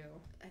this too.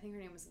 I think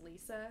her name was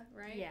Lisa,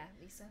 right? Yeah,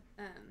 Lisa.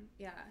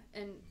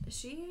 And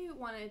she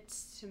wanted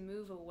to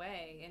move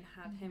away and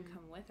have him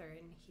come with her,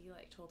 and he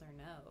like told her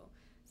no.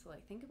 So,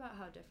 like, think about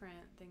how different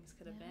things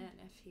could have been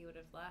if he would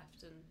have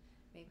left, and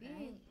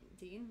maybe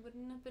Dean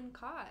wouldn't have been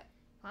caught.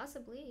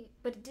 Possibly.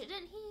 But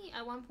didn't he,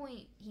 at one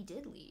point, he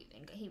did leave.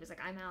 And he was like,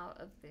 I'm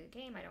out of the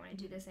game. I don't want to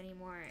do this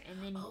anymore.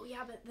 And then... Oh,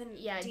 yeah, but then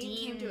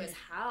Dean came to his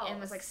house. And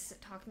was, like,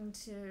 talking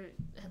to,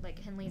 like,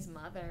 Henley's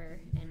mother.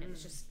 And it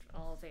was just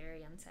all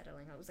very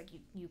unsettling. It was like,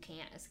 you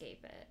can't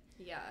escape it.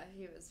 Yeah,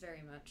 he was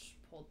very much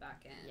pulled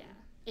back in. Yeah.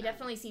 It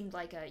definitely seemed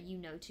like a you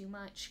know too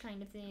much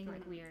kind of thing.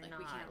 Like, we are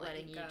not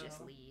letting you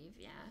just leave.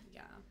 Yeah.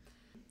 Yeah.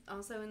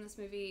 Also in this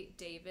movie,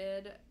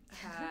 David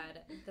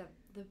had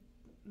the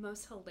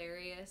most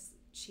hilarious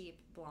cheap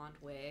blonde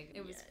wig.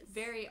 It was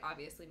very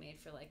obviously made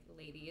for like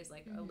ladies,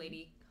 like a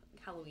lady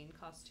Halloween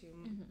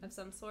costume of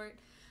some sort.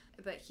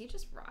 But he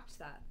just rocked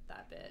that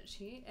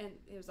bitch. And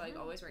he was like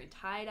always wearing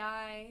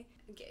tie-dye.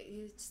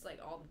 He's just like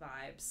all the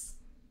vibes.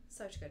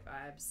 Such good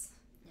vibes.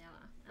 Yeah,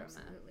 from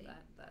absolutely.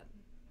 That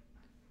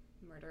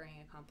murdering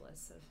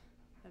accomplice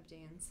of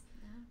Dean's.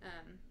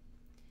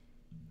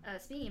 Yeah.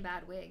 Speaking of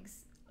bad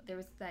wigs, there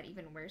was that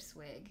even worse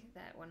wig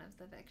that one of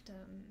the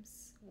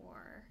victims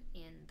wore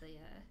in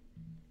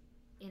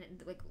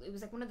like it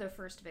was like one of the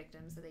first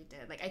victims that they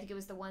did. Like I think it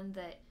was the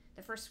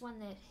first one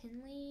that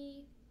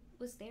Henley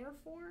was there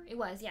for. It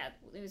was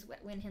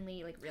when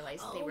Henley like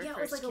realized they were first killing.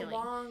 It was like a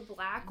long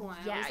black one.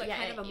 Yeah, it was like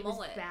kind of a mullet.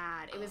 Was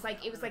bad. It was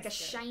like a good.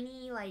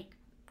 Shiny like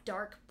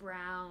dark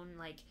brown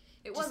like.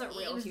 It wasn't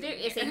real.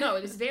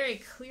 It was very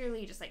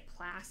clearly just like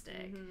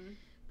plastic.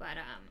 But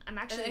I'm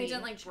actually. And they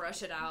didn't like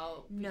brush it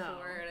out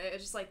before. It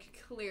was just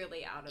like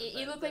clearly out of.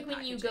 It looked like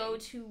when you go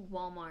to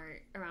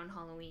Walmart around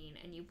Halloween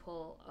and you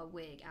pull a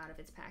wig out of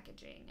its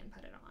packaging and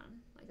put it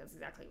on. Like that's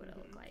exactly what it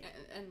looked like.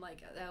 And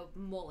like a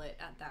mullet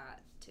at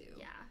that too.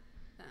 Yeah.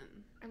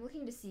 I'm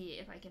looking to see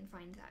if I can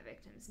find that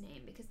victim's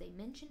name because they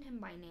mentioned him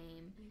by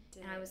name,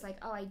 and I was like,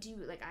 oh, I do.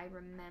 Like I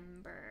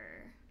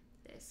remember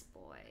this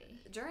boy.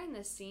 During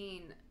this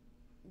scene,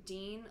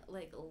 Dean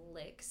like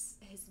licks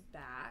his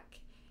back.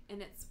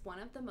 And it's one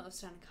of the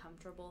most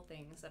uncomfortable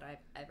things that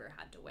I've ever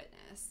had to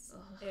witness.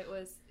 Ugh. It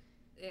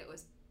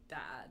was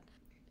bad,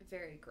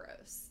 very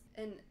gross.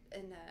 And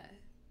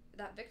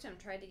that victim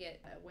tried to get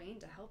Wayne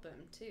to help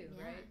him too,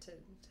 right? To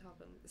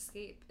help him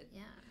escape.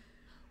 Yeah.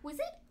 Was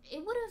it?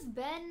 It would have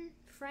been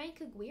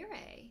Frank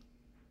Aguirre,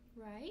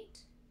 right?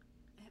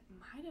 It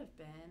might have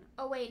been.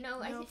 Oh wait, no.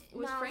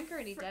 Was Frank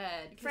already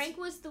dead? Frank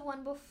was the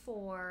one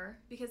before.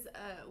 Because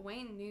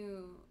Wayne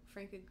knew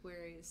Frank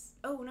Aguirre's.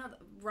 Oh no,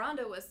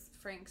 Rhonda was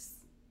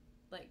Frank's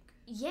like.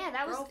 Yeah,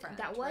 that girlfriend,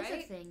 was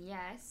right? a thing.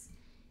 Yes.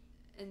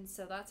 And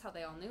so that's how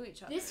they all knew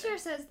each other. This here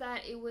says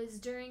that it was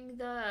during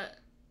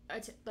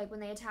like when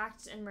they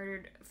attacked and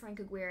murdered Frank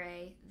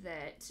Aguirre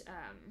that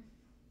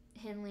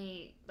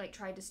Henley like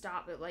tried to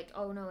stop it. Like,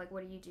 oh no, like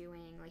what are you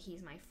doing? Like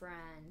he's my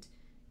friend,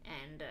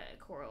 and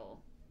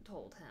Corll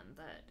told him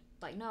that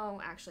like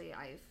no, actually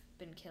I've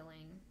been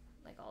killing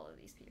like all of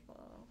these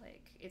people.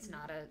 Like it's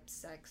not a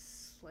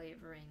sex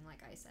slave ring,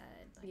 like I said.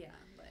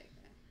 Like,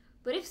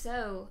 but if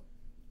so,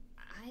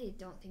 I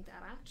don't think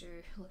that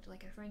actor looked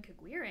like a Frank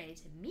Aguirre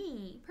to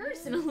me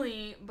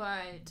personally.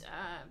 But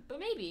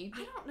maybe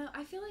I don't know.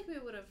 I feel like we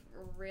would have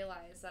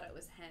realized that it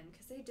was him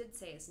because they did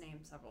say his name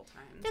several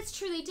times. That's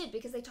true, they did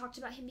because they talked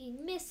about him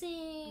being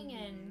missing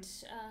and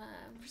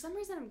for some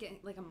reason I'm getting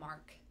like a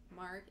Mark.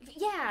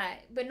 Yeah,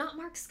 but not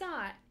Mark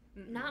Scott.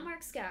 Not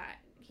Mark Scott.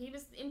 He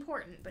was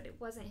important, but it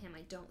wasn't him,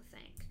 I don't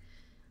think.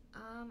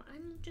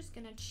 I'm just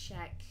gonna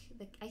check.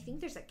 I think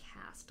there's a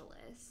cast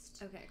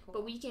list. Okay, cool.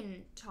 But we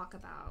can talk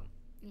about,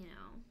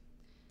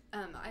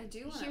 I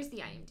do wanna... Here's the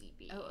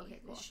IMDb. Oh, okay,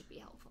 cool. This should be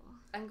helpful.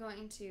 I'm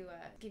going to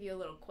give you a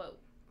little quote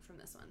from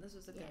this one. This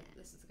is a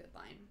good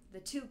line. The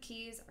two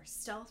keys are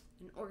stealth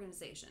and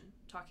organization,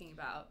 talking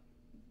about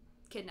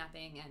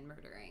kidnapping and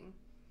murdering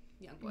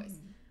young boys.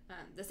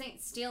 This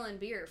ain't stealing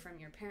beer from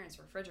your parents'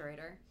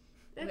 refrigerator.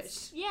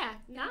 Yeah.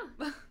 There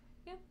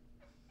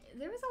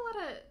were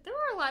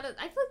a lot of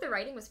I feel like the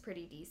writing was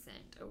pretty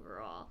decent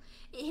overall.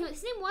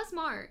 His name was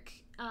Mark.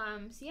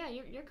 So yeah,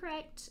 you're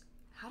correct.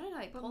 How did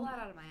I pull that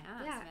out of my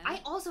ass? Yeah, man?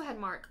 I also had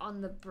Mark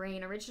on the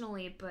brain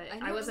originally, but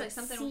I wasn't like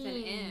something with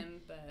an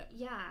M. But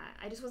yeah,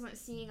 I just wasn't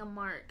seeing a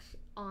Mark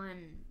on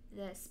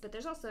this. But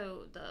there's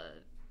also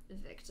the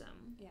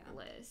victim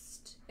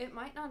list. It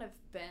might not have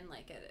been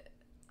like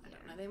I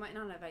don't know. They might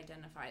not have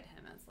identified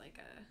him as like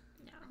a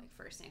like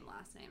first name,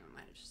 last name. It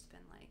might have just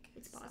been like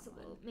it's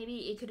possible.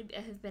 Maybe it could have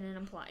been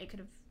It could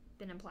have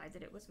been implied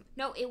that it was.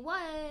 No, it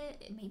was.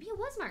 Maybe it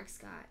was Mark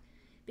Scott,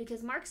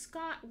 because Mark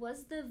Scott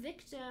was the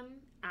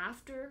victim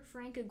after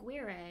Frank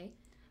Aguirre,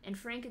 and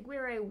Frank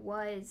Aguirre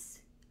was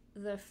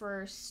the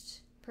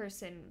first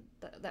person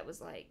that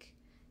was like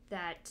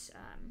that.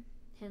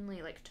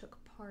 Henley like took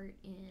part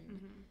in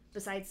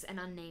besides an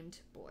unnamed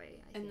boy.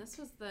 I think. This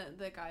was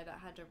the guy that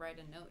had to write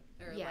a note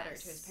or a letter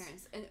to his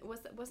parents. And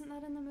wasn't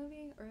that in the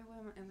movie, or am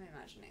I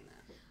imagining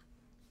that?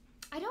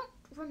 I don't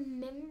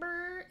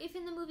remember if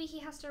in the movie he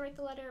has to write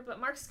the letter, but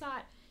Mark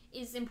Scott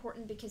is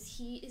important because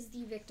he is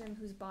the victim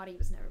whose body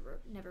was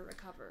never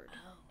recovered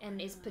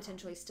and is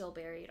potentially still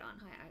buried on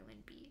High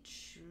Island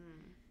Beach.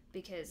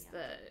 because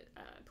the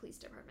police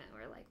department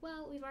were like,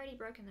 well, we've already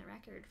broken the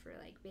record for,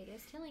 like,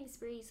 biggest killing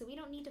spree, so we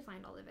don't need to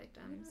find all the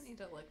victims. We don't need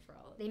to look for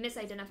all of They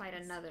misidentified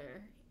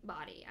another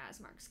body as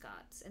Mark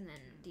Scott's, and then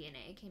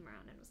DNA came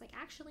around and was like,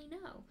 actually,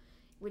 no.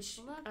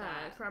 Which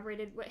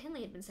corroborated what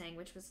Henley had been saying,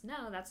 which was,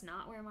 no, that's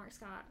not where Mark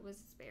Scott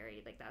was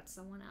buried. Like, that's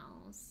someone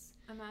else.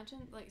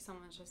 Imagine, like,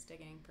 someone's just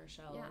digging for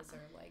shells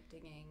or, like,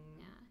 digging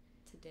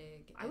to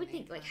dig. I would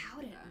think, like, how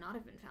would it not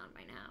have been found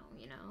by now,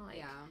 you know?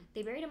 Like,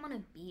 they buried him on a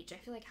beach. I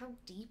feel like, how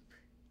deep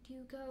do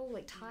you go?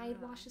 Like, tide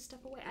washes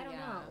stuff away? I don't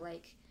know.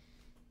 Like,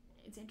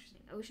 it's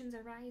interesting. Oceans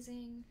are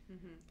rising.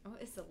 Oh,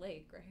 it's the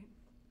lake, right?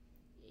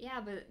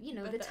 Yeah, but, you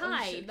know, the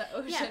tide. The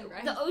ocean,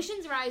 right? The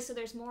oceans rise, so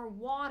there's more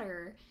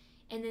water.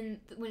 And then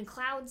when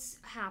clouds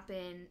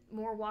happen,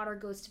 more water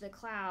goes to the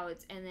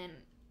clouds, and then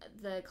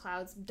the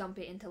clouds dump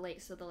it into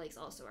lakes, so the lakes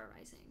also are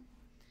rising.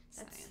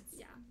 Science.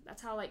 Yeah,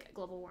 that's how, like,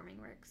 global warming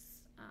works.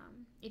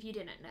 If you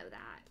didn't know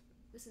that,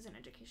 this is an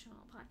educational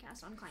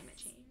podcast on climate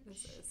change.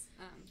 This is,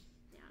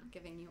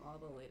 giving you all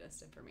the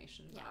latest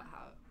information about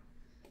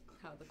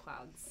how the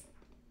clouds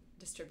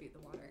distribute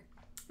the water.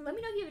 Let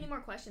me know if you have any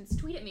more questions.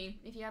 Tweet at me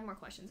if you have more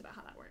questions about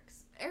how that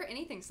works. Or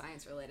anything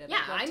science related.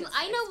 Yeah,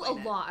 I know a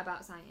lot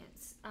about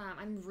science.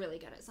 I'm really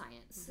good at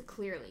science,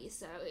 clearly.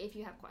 So if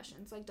you have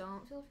questions, like,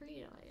 don't feel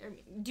free to, like, or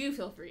do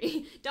feel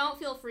free. Don't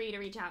feel free to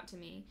reach out to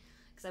me,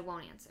 because I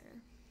won't answer.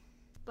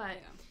 But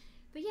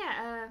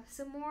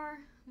so more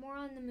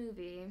on the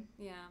movie.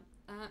 Yeah.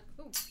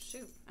 Oh,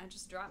 shoot. I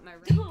just dropped my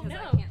ring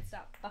because I can't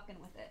stop fucking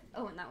with it.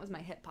 Oh, and that was my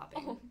hip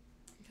popping. Oh.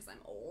 Because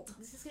I'm old.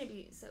 This is going to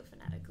be so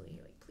phonetically,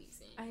 like,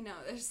 pleasing. I know.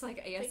 There's,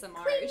 like, ASMR.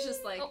 Like, it's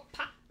just, like,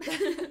 pop.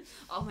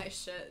 All my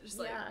shit just,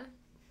 like,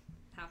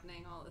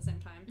 happening all at the same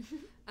time.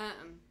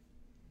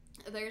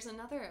 There's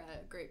another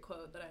great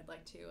quote that I'd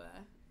like to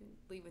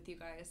leave with you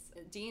guys.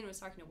 Dean was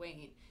talking to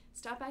Wayne.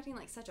 Stop acting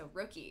like such a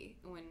rookie,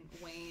 when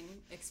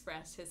Wayne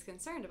expressed his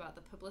concern about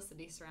the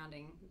publicity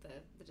surrounding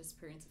the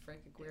disappearance of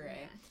Frank Aguirre.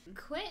 Yeah.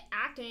 Quit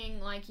acting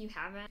like you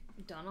haven't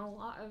done a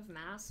lot of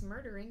mass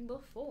murdering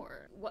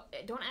before.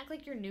 Don't act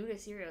like you're new to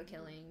serial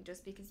killing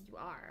just because you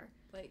are.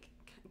 Like,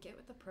 get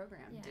with the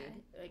program,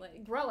 dude.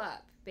 Like, grow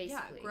up,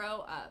 basically. Yeah, grow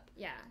up.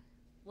 Yeah.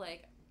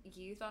 Like,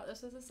 you thought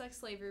this was a sex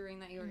slavery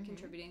ring that you were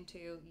contributing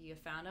to. You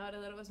found out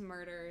that it was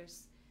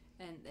murders,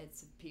 and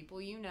it's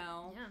people you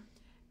know. Yeah.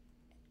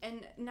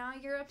 And now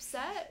you're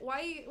upset? Why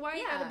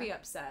you gotta be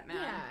upset, man?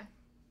 Yeah.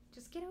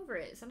 Just get over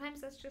it.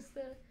 Sometimes that's just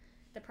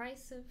the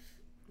price of...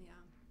 Yeah.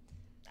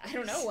 I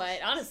don't know what,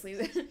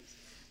 honestly.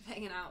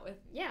 Hanging out with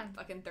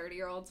fucking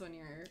 30-year-olds when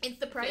you're It's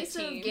the price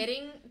 15. Of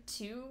getting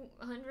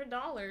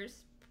 $200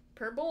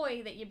 per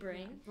boy that you bring.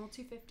 Yeah. Well,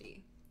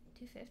 $250.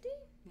 $250?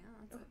 Yeah,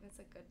 that's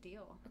a good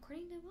deal.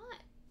 According to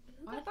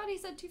what? I thought he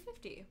said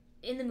 $250.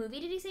 In the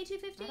movie, did he say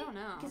 $250? I don't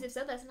know. Because if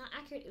so, that's not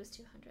accurate. It was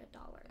 $200.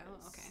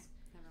 Oh, okay.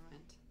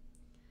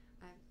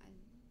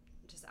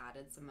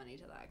 Added some money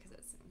to that because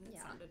it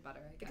sounded better,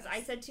 I guess. Because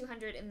I said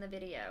 200 in the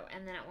video,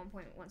 and then at one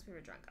point, once we were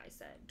drunk, I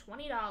said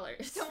 $20. $20.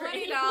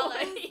 And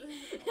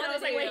I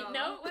was like, wait,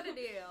 no, what a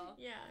deal.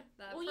 Yeah.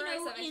 Well, you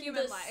know, in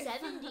the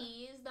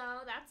 70s, though,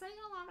 that's like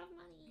a lot of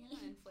money.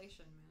 Yeah,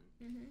 inflation,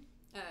 man.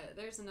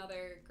 There's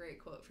another great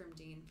quote from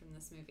Dean from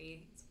this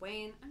movie. It's,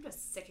 Wayne, I'm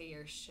just sick of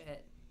your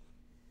shit.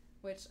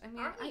 Which, I mean,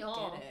 I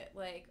get it.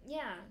 Like,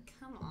 yeah.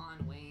 Come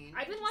on, Wayne.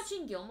 I've been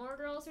watching Gilmore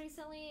Girls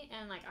recently,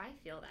 and, like, I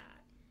feel that.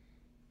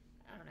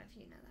 I don't know if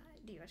you know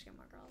that. Do you watch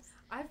Gilmore Girls?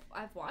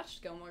 I've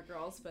watched Gilmore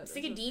Girls, but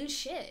sick of Dean's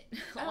shit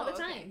all the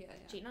time. Yeah.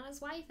 Cheating on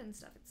his wife and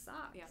stuff. It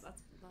sucks. Yeah,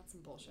 that's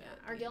some bullshit.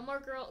 Yeah. Our Gilmore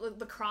Girl,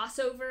 the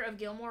crossover of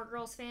Gilmore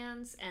Girls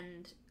fans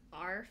and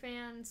our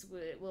fans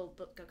will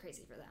go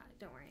crazy for that.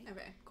 Don't worry.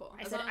 Okay, cool.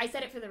 I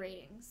said it for the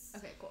ratings.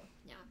 Okay, cool.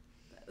 Yeah.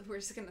 We're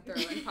just gonna throw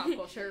in pop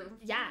culture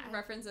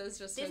references.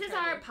 Just this is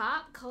our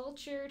pop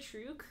culture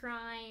true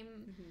crime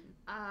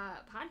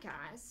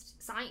podcast.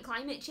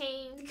 Climate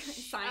change,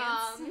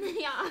 science.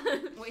 Yeah,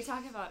 we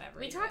talk about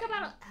everything. We talk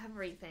about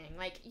everything.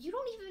 Like, you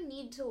don't even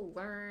need to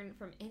learn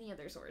from any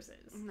other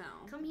sources. No,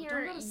 come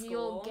here,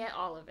 you'll get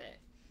all of it.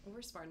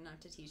 We're smart enough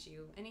to teach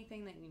you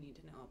anything that you need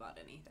to know about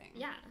anything.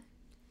 Yeah.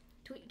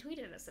 Tweet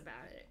at us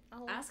about it.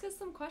 Ask us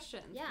some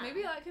questions. Yeah.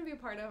 Maybe that can be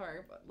part of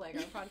our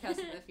podcast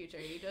in the future.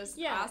 You just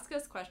ask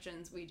us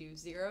questions. We do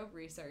zero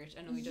research,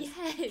 and we just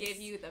give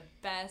you the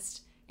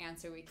best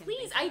answer we can.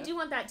 Please, I do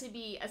want that to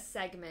be a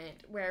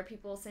segment where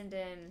people send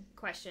in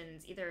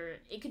questions. Either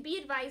it could be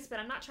advice, but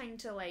I'm not trying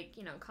to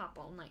cop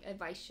on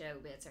advice show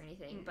bits or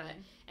anything, but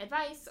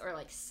advice or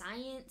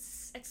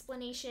science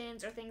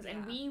explanations or things,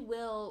 and we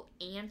will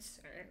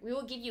answer. We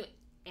will give you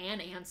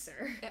an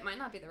answer. It might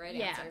not be the right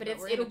answer, but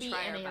it'll be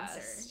an answer.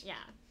 Best. Yeah.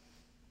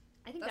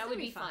 I think that would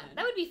be fun.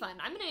 That would be fun.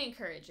 I'm going to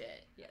encourage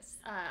it. Yes.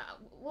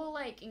 We'll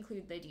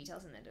include the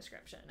details in the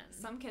description. And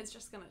some kid's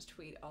just going to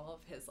tweet all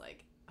of his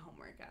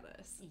homework at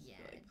us. Yeah.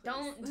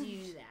 Don't do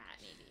that,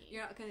 maybe.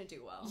 You're not going to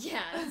do well.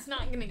 Yeah, it's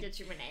not going to get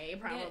you an A,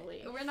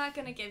 probably. We're not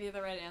going to give you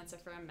the right answer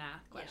for a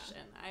math question.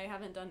 Yeah. I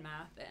haven't done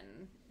math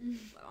in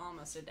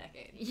almost a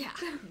decade. Yeah.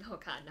 Oh,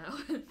 God,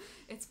 no.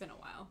 It's been a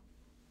while.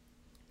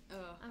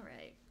 Ugh. All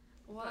right.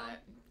 Well,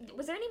 but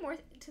was there any more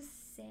to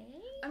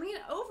say? I mean,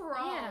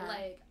 overall,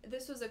 like,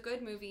 this was a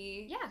good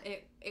movie. Yeah.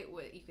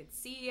 You could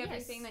see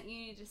everything that you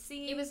needed to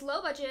see. It was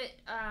low budget.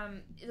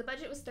 The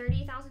budget was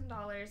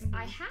 $30,000.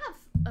 I have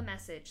a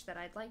message that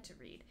I'd like to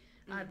read.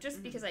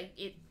 Just because it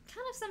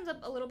kind of sums up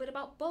a little bit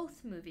about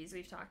both movies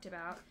we've talked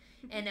about.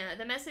 And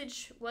the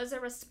message was a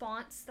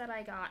response that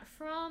I got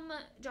from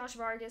Josh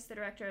Vargas, the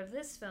director of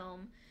this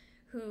film,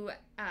 who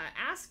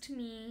asked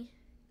me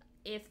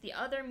if the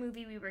other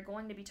movie we were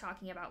going to be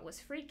talking about was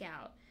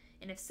Freakout.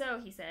 And if so,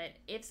 he said,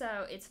 if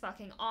so, it's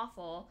fucking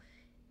awful.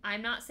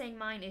 I'm not saying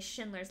mine is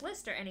Schindler's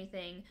List or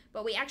anything,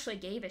 but we actually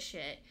gave a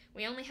shit.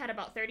 We only had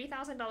about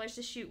 $30,000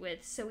 to shoot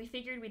with, so we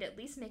figured we'd at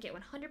least make it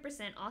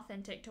 100%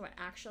 authentic to what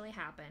actually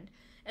happened,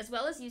 as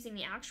well as using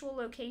the actual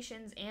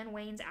locations and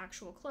Wayne's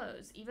actual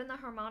clothes. Even the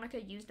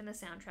harmonica used in the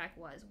soundtrack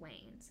was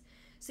Wayne's.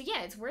 So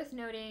yeah, it's worth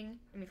noting.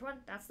 I mean, for one,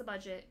 that's the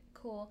budget.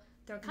 Cool.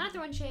 They're kind of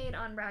throwing shade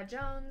on Brad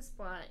Jones,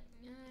 but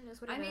it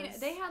is what it is. I mean,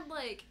 they had,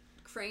 like,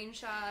 crane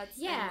shots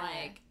and,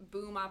 like,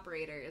 boom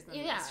operators and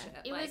this shit.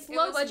 It was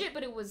low budget,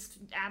 but it was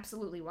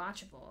absolutely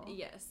watchable.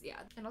 Yes, yeah.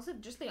 And also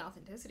just the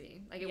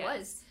authenticity. Like, it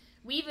was.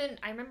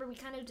 I remember we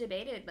kind of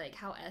debated, like,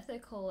 how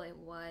ethical it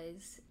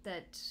was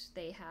that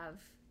they have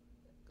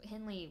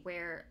Henley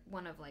wear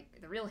one of,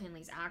 like, the real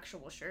Henley's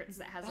actual shirts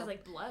that has,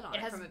 like, blood on it.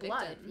 It has from a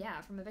blood, victim. Yeah,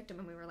 from a victim.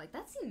 And we were like,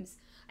 that seems,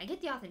 I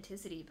get the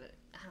authenticity, but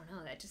I don't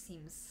know, that just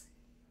seems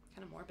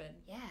kind of morbid.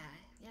 Yeah,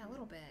 a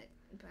little bit.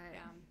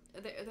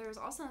 But there was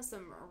also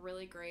some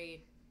really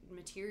great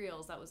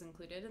materials that was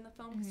included in the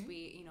film because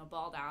we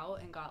balled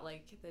out and got,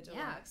 like, the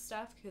deluxe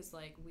stuff because,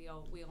 like, we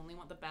only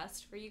want the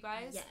best for you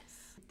guys. Yes.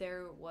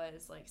 There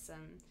was, like,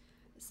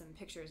 some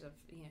pictures of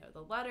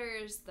the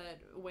letters that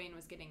Wayne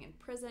was getting in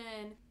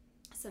prison,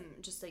 some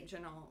just, like,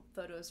 general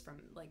photos from,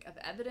 like, of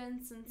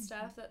evidence and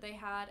stuff that they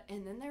had,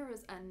 and then there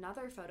was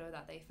another photo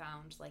that they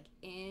found, like,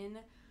 in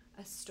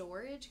a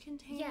storage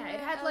container. Yeah, it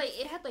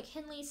had like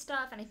Henley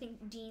stuff, and I think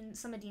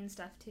some of Dean's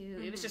stuff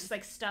too. It was just,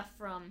 like, stuff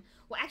from,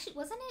 well, actually,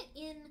 wasn't it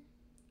in,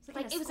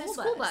 like, it was a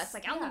school bus,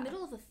 like, out in the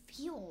middle of a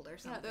field or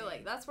something. Yeah, they're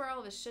like, that's where all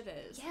of his shit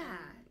is. Yeah.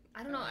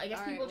 I don't know. I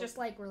guess people just,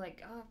 like, were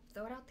like, oh,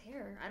 throw it out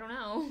there. I don't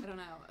know.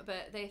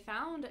 But they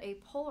found a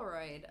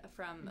Polaroid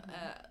from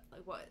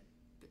what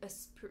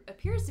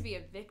appears to be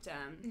a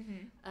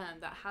victim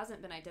that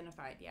hasn't been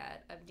identified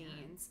yet of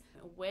Dean's,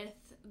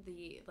 with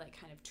the, like,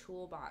 kind of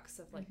toolbox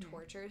of, like,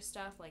 torture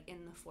stuff, like,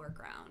 in the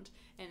foreground.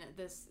 And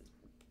this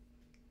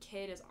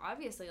kid is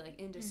obviously, like,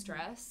 in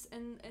distress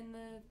in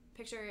the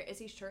picture. Is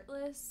he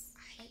shirtless?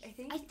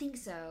 I think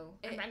so.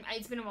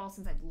 It's been a while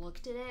since I've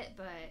looked at it,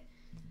 but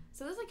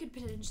so this, like, could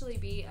potentially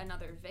be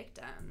another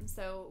victim.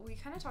 So we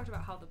kind of talked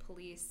about how the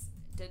police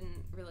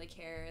didn't really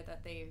care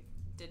that they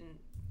didn't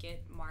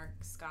get Mark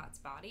Scott's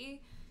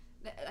body.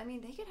 I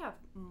mean, they could have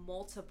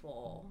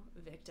multiple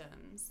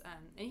victims,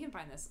 and you can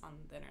find this on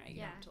the internet.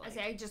 You have to, like,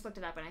 I just looked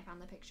it up and I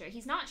found the picture.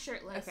 He's not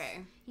shirtless. Okay.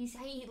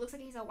 He looks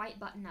like he has a white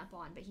button up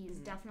on, but he's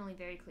definitely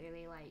very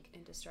clearly, like,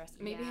 in distress.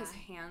 Maybe his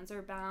hands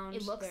are bound.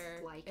 It looks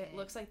like it. It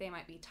looks like they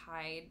might be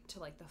tied to,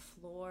 like, the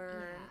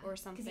floor or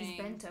something. Because he's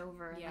bent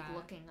over and like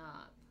looking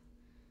up.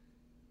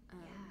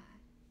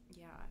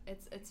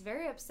 It's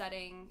very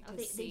upsetting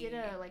to see. They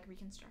did a, like,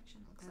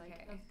 reconstruction. Looks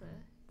like of the.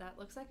 That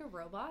looks like a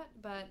robot,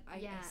 but I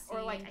see...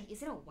 Or, like,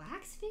 is it a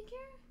wax figure?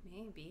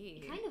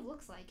 Maybe. It kind of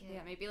looks like it. Yeah,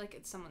 maybe, like,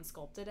 someone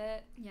sculpted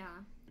it. Yeah.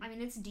 I mean,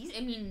 it's decent.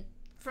 I mean,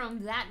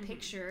 from that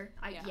picture,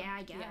 I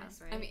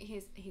guess, right? I mean,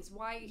 he's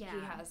white. Yeah. He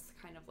has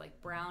kind of, like,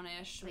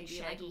 brownish, like,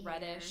 maybe, like,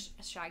 reddish,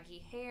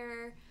 shaggy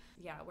hair.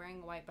 Yeah,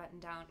 wearing a white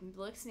button down.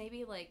 Looks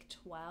maybe, like,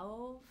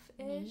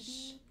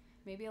 12-ish.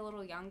 Maybe a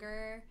little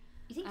younger.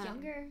 You think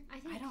younger?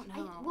 I don't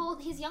know. Well,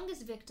 his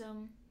youngest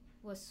victim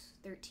was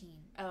 13.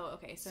 Oh,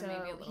 okay. So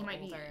maybe a little he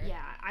might older. Be,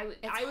 yeah,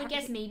 I would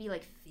guess maybe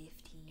like 15.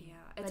 Yeah,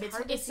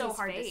 it's so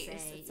hard to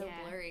say. It's so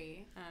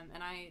blurry.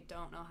 And I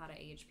don't know how to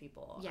age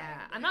people.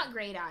 Yeah, I'm not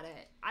great at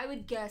it. I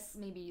would guess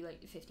maybe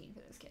like 15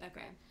 for this kid.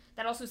 Okay.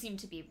 That also seemed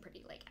to be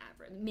pretty, like,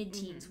 average.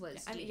 Mid-teens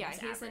was he's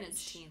average. in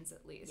his teens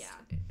at least.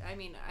 Yeah. I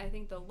mean, I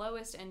think the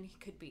lowest end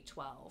could be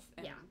 12,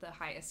 and the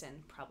highest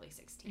end probably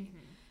 16.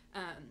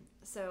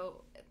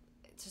 So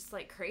it's just,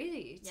 like,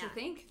 crazy to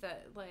think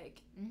that,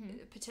 like,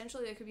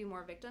 potentially there could be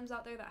more victims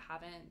out there that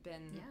haven't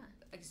been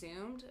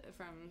exhumed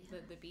from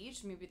the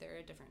beach. Maybe there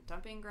are different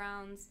dumping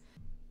grounds.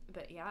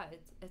 But yeah,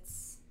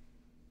 it's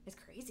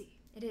crazy.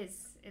 It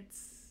is.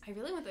 I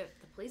really want the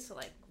police to,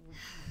 like,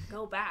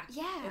 go back.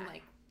 Yeah. And,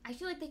 like, I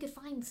feel like they could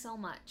find so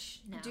much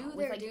now. Do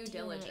their like, due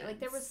diligence. Like,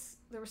 there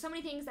were so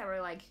many things that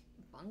were, like,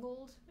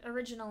 bungled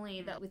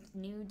originally that with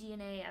new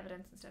DNA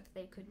evidence and stuff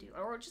they could do,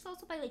 or just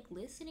also by, like,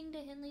 listening to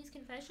Henley's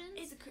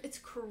confessions. It's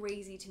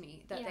crazy to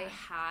me that they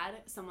had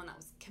someone that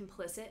was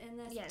complicit in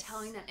this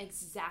telling them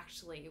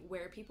exactly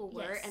where people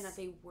were and that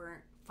they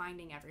weren't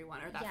finding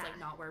everyone, or that's like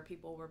not where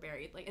people were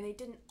buried, like, and they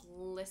didn't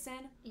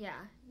listen. Yeah.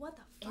 What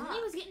the fuck? And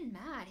he was getting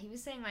mad. He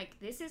was saying, like,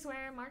 this is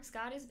where Mark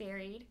Scott is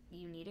buried.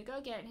 You need to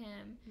go get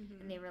him.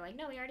 And they were like,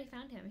 no, we already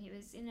found him. He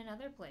was in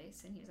another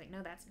place. And he was like,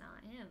 no, that's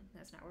not him.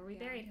 That's not where we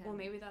buried him. Well,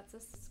 maybe that's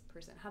this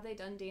person. Have they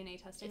done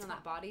DNA testing on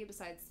that body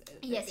besides?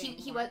 Yes,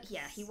 he was.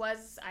 Yeah, he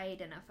was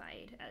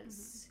identified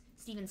as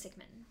Steven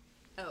Sickman.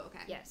 Oh, okay.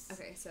 Yes.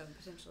 Okay, so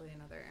potentially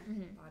another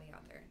body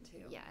out there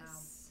too. Yes. Wow.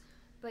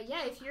 But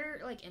yeah, if you're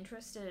like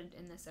interested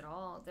in this at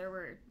all, there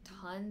were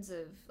tons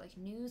of like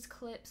news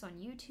clips on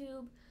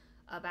YouTube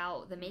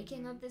about the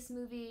making of this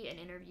movie and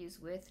interviews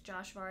with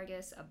Josh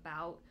Vargas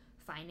about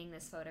finding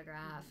this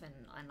photograph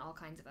and all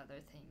kinds of other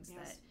things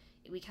that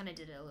we kind of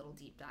did a little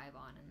deep dive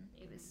on, and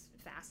it was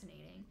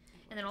fascinating.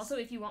 And then also,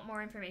 if you want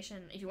more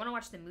information, if you want to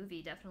watch the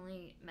movie,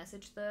 definitely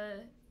message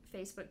the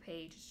Facebook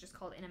page. It's just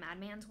called In a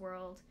Madman's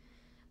World.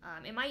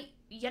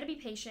 You gotta be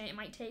patient. It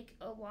might take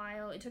a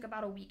while. It took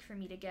about a week for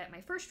me to get my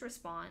first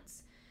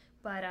response.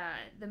 But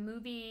the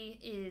movie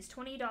is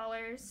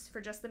 $20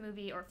 for just the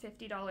movie, or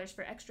 $50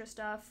 for extra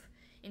stuff,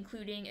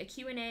 including a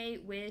Q&A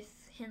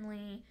with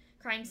Henley,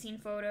 crime scene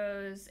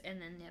photos,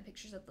 and then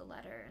pictures of the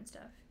letter and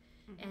stuff.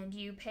 And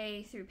you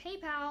pay through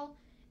PayPal.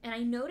 And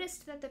I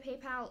noticed that the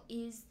PayPal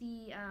is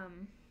the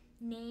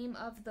name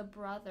of the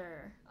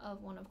brother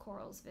of one of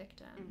Corll's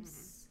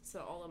victims. So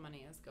all the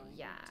money is going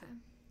to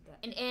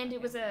And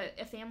it was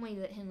a family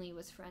that Henley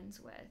was friends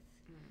with.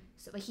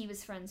 So like he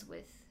was friends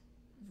with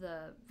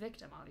the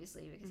victim,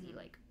 obviously, because he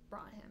like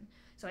brought him.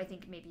 So I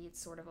think maybe it's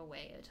sort of a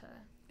way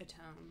to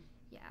atone.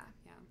 Yeah.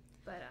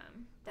 But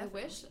I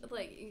wish,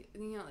 like,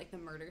 you know, like the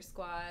Murder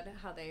Squad,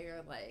 how they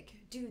are like,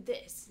 do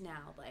this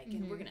now, like,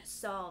 and we're gonna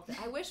solve it.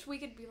 I wish we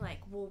could be like,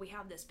 well, we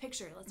have this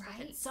picture, let's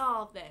fucking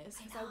solve this,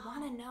 because I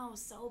want to know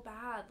so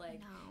bad, like,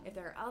 if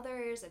there are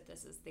others, if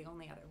this is the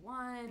only other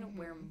one,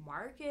 where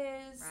Mark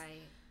is.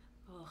 Right.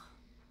 Oh,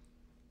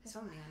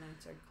 so many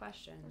unanswered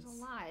questions. There's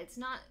a lot. It's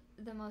not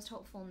the most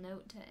hopeful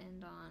note to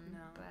end on. No,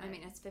 but I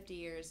mean, it's 50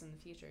 years in the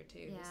future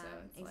too. Yeah, so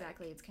it's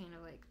exactly. Like, it's kind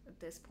of like at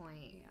this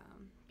point,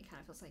 it kind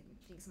of feels like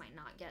things might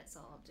not get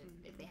solved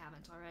if they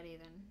haven't already.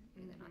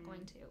 Then they're not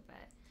going to.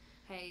 But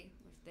hey,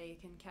 if they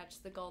can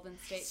catch the Golden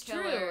State it's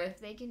Killer,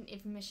 true.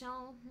 If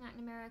Michelle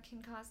McNamara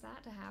can cause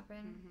that to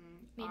happen,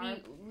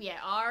 maybe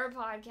our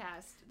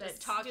podcast that's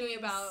talking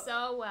about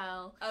so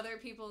well other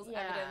people's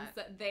evidence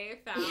that they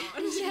found,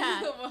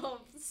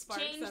 will spark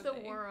change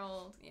something. The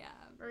world. Yeah,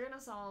 we're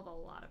gonna solve a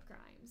lot of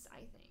crimes, I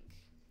think.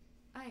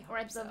 I hope or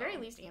at so. the very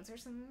least, answer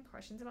some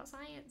questions about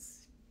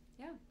science.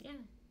 Yeah.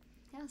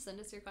 Send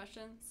us your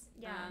questions.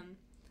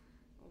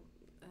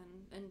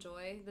 And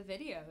enjoy the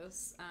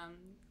videos.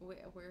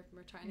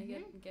 We're trying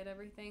to get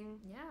everything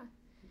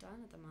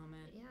done at the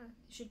moment. Yeah,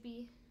 should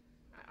be.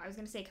 I was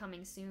gonna say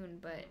coming soon,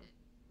 but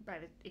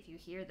if you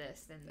hear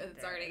this, then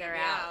it's already they're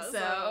out. So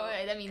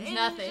that means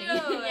nothing.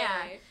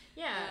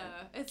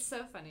 It's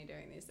so funny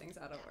doing these things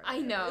out of work. I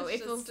know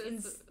it feels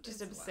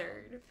just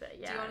absurd. Wild.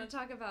 But do you want to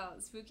talk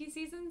about spooky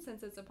season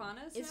since it's upon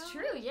us? It's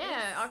now? true.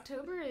 Yeah,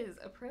 October is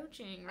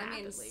approaching rapidly.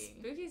 I mean,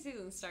 spooky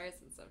season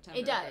starts in September.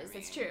 It does.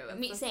 It's true.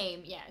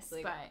 Same. Yes,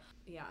 like, but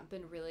yeah, I've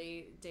been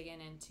really digging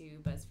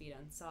into BuzzFeed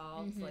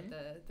Unsolved, like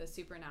the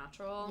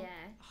supernatural.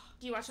 Yeah.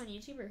 Do you watch on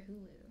YouTube or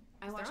Hulu?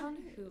 I watch on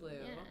Hulu.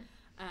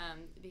 Yeah.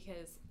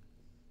 Because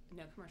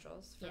no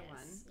commercials for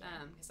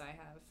one. Because I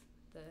have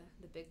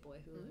the big boy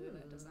Hulu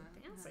that doesn't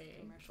have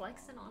commercials.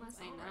 Flexing on us.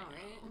 I know,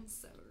 right? I'm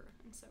so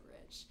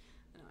rich.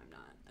 No, I'm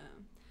not.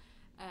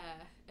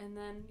 And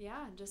then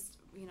just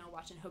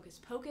watching Hocus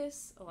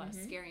Pocus, a lot of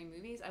scary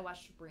movies. I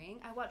watched Ring.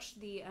 I watched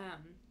the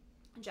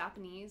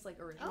Japanese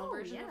original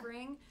version of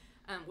Ring,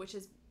 which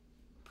is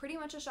pretty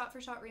much a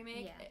shot-for-shot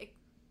remake. Yeah.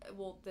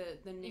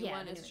 The new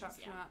one is a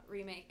shot-for-shot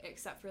remake,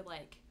 except for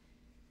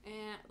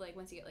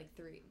once you get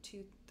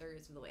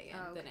 2/3 of the way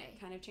in, then it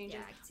kind of changes.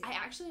 Yeah, I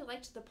actually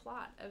liked the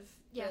plot of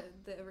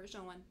the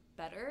original one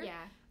better.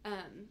 Yeah.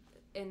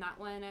 In that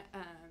one,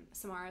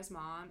 Samara's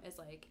mom is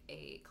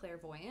a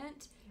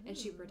clairvoyant, and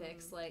she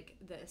predicts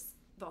this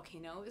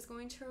volcano is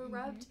going to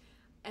erupt,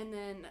 and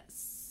then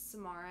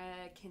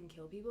Samara can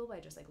kill people by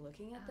just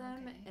looking at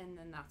them, and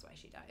then that's why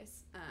she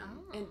dies.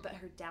 But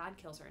her dad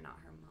kills her, not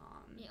her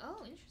mom. Yeah.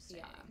 Oh, interesting.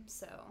 Yeah.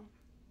 So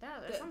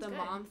that sounds good.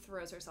 mom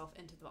throws herself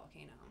into the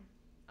volcano.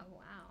 Oh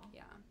wow.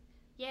 Yeah.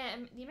 Yeah,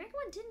 the American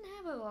one didn't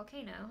have a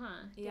volcano,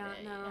 huh? No. Yeah.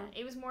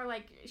 It was more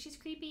like she's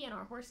creepy and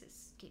our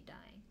horses keep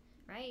dying,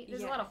 right?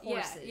 There's a lot of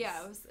horses.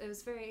 Yeah. It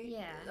was very.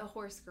 A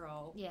horse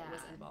girl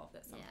was involved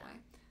at some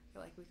point.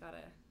 They're we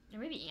gotta. Or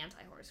maybe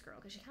anti-horse girl,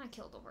 because she kind of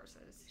killed the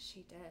horses.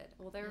 She did.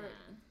 Well, they were,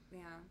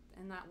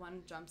 and that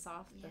one jumps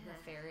off the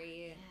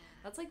ferry. Yeah.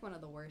 That's one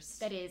of the worst.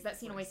 That is. That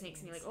scene always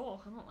makes me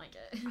oh, I don't like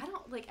it. I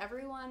don't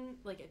everyone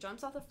it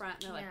jumps off the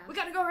front and they're we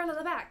gotta go around to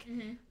the back.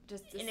 Mm-hmm.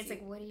 And it's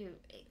what do you?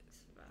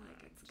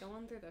 It's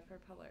going through the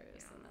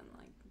propellers, and then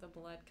the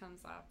blood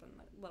comes up, and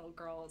the little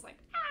girl is my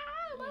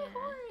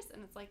horse,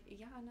 and it's no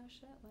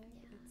shit.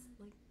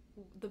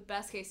 It's the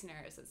best case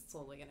scenario is it's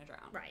slowly gonna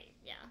drown. Right.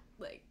 Yeah.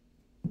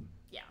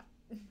 Yeah.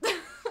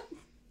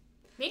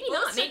 Maybe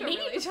not. Maybe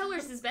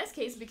propeller's his best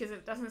case because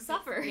it doesn't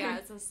suffer. Yeah,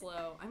 it's a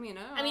slow. I mean,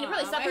 it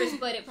probably suffers,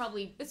 but it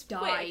probably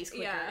dies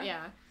quicker.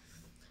 Yeah.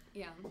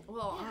 Yeah.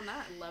 Well, on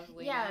that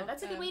lovely note,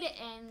 that's a good way to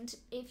end.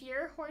 If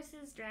your horse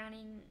is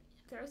drowning,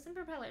 throw some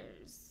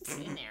propellers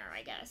in there,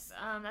 I guess.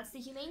 That's the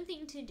humane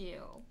thing to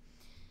do.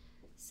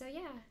 So,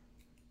 yeah.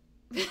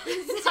 Do you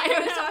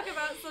want to talk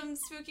about some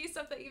spooky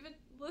stuff that you've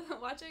been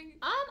watching?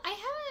 I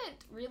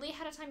haven't really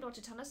had a time to watch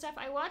a ton of stuff.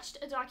 I watched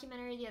a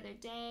documentary the other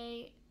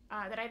day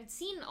that I'd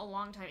seen a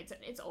long time.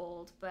 It's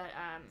old, but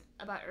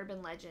about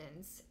urban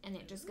legends, and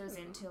it just goes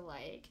into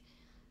like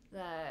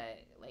the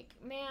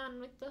man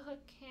with the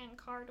hook hand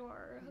car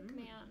door, hook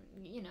man,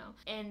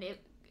 and it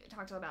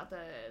talked about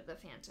the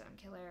Phantom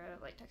Killer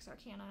of like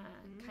Texarkana,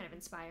 kind of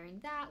inspiring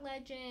that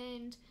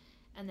legend,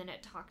 and then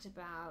it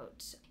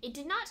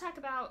did not talk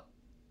about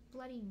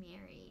Bloody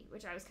Mary,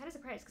 which I was kind of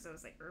surprised because I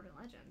was like urban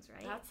legends,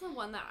 right? That's the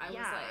one that I was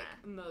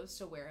like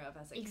most aware of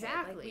as a kid.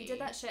 Exactly. Like, we did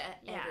that shit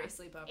at every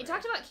sleepover. It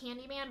talked about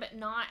Candyman, but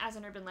not as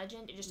an urban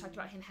legend. It just talked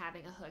about him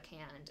having a hook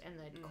hand and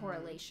the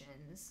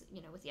correlations,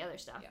 with the other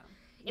stuff. Yeah.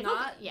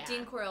 Not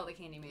Dean Corll the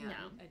Candyman.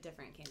 No. A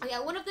different Candyman. Oh, yeah,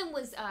 one of them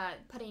was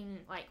putting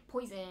like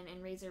poison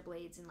and razor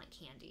blades in like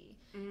candy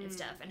and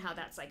stuff, and how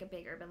that's like a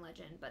big urban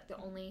legend. But the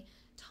only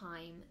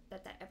time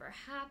that ever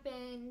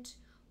happened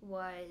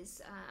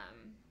was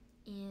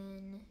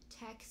in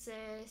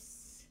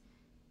Texas.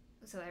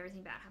 So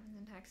everything bad happens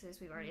in Texas.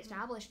 We've already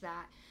established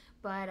that.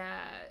 But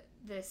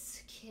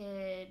this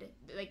kid,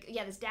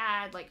 this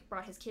dad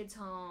brought his kids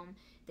home.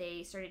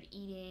 They started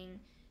eating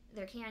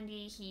their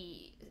candy.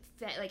 He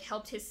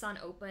helped his son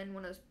open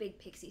one of those big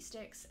pixie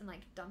sticks and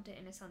dumped it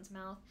in his son's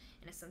mouth,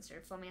 and his son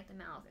started foaming at the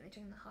mouth, and they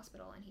took him to the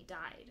hospital, and he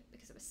died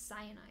because it was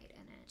cyanide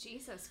in it.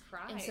 Jesus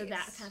Christ. And so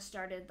that kind of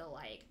started the oh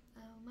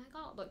my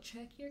god, look,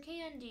 check your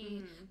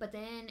candy. But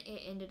then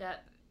it ended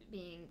up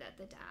being that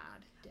the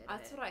dad did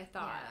That's what I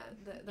thought.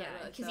 Yeah,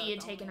 because he had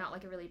taken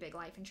out a really big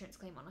life insurance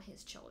claim on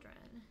his children.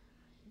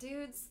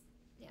 Dudes.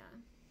 Yeah.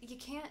 You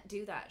can't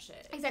do that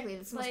shit. Exactly.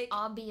 It's the most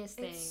obvious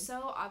thing. It's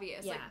so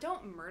obvious. Yeah.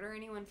 Don't murder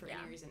anyone for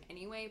any reason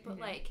anyway, but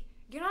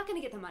you're not going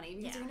to get the money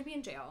because you're going to be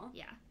in jail.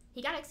 Yeah.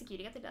 He got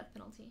executed. He got the death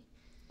penalty.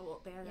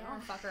 Well, they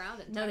don't fuck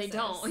around in Texas. No, they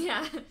don't.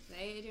 Yeah.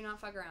 They do not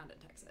fuck around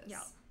in Texas. Yeah.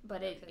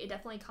 But it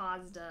definitely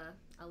caused a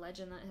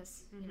legend that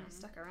has,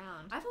 stuck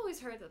around. I've always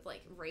heard of,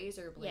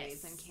 razor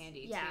blades and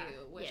candy,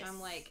 too, which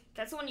I'm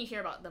That's the one you hear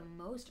about the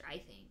most, I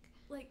think.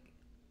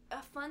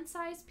 A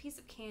fun-sized piece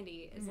of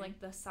candy is,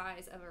 the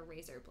size of a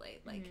razor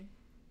blade.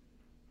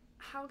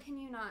 How can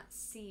you not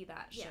see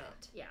that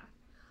shit? Yeah.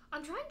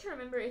 I'm trying to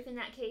remember if in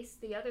that case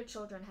the other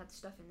children had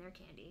stuff in their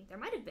candy. There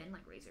might have been,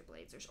 razor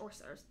blades or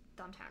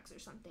thumbtacks or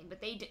something,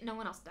 but no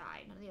one else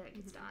died. None of the other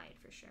kids died,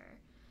 for sure.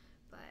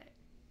 But...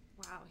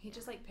 Wow, he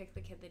just picked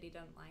the kid that he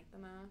doesn't like the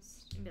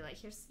most. And be like,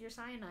 here's your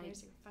cyanide.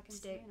 Here's your fucking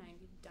cyanide,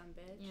 you dumb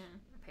bitch. Yeah,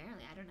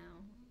 apparently, I don't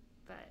know.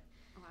 But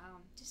wow.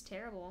 Just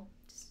terrible.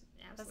 Just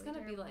absolutely That's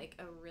gonna terrible.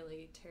 Be a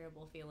really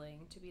terrible feeling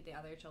to be the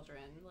other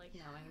children,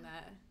 knowing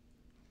that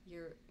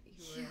you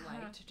were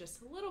liked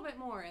just a little bit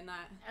more in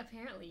that.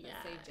 Apparently,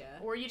 that saved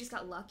you. Or you just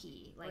got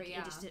lucky.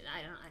 It just didn't.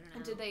 I don't know.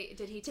 And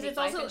did he take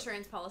life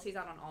insurance policies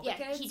out on all the kids?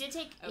 Yeah, he did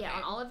take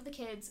on all of the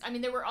kids. I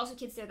mean, there were also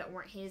kids there that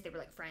weren't his. They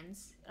were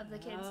friends of the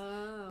kids.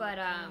 Oh, but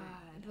God.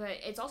 But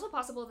it's also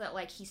possible that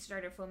he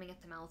started foaming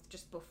at the mouth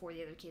just before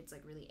the other kids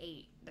really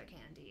ate their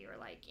candy or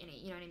in it.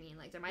 You know what I mean?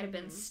 There might have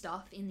been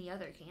stuff in the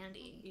other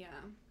candy. Yeah.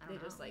 They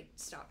just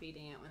stopped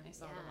eating it when they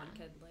saw the one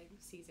kid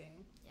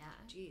seizing. Yeah.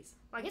 Jeez.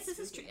 Well, I guess this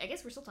is true. I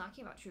guess we're still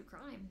talking about true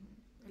crime.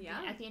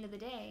 At the end of the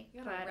day.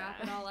 You gotta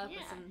wrap it all up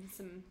with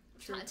some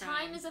true crime.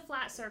 Time is a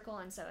flat circle,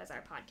 and so is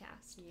our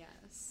podcast.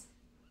 Yes.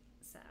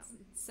 So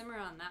simmer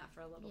on that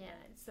for a little bit.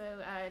 Yeah.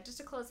 So just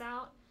to close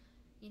out,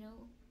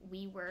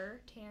 we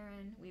were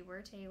Taryn, we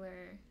were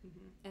Taylor,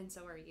 and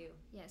so are you.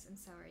 Yes, and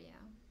so are you.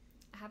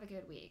 Have a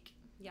good week.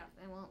 Yeah.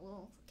 And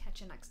we'll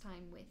catch you next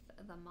time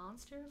with The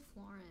Monster of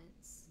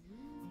Florence.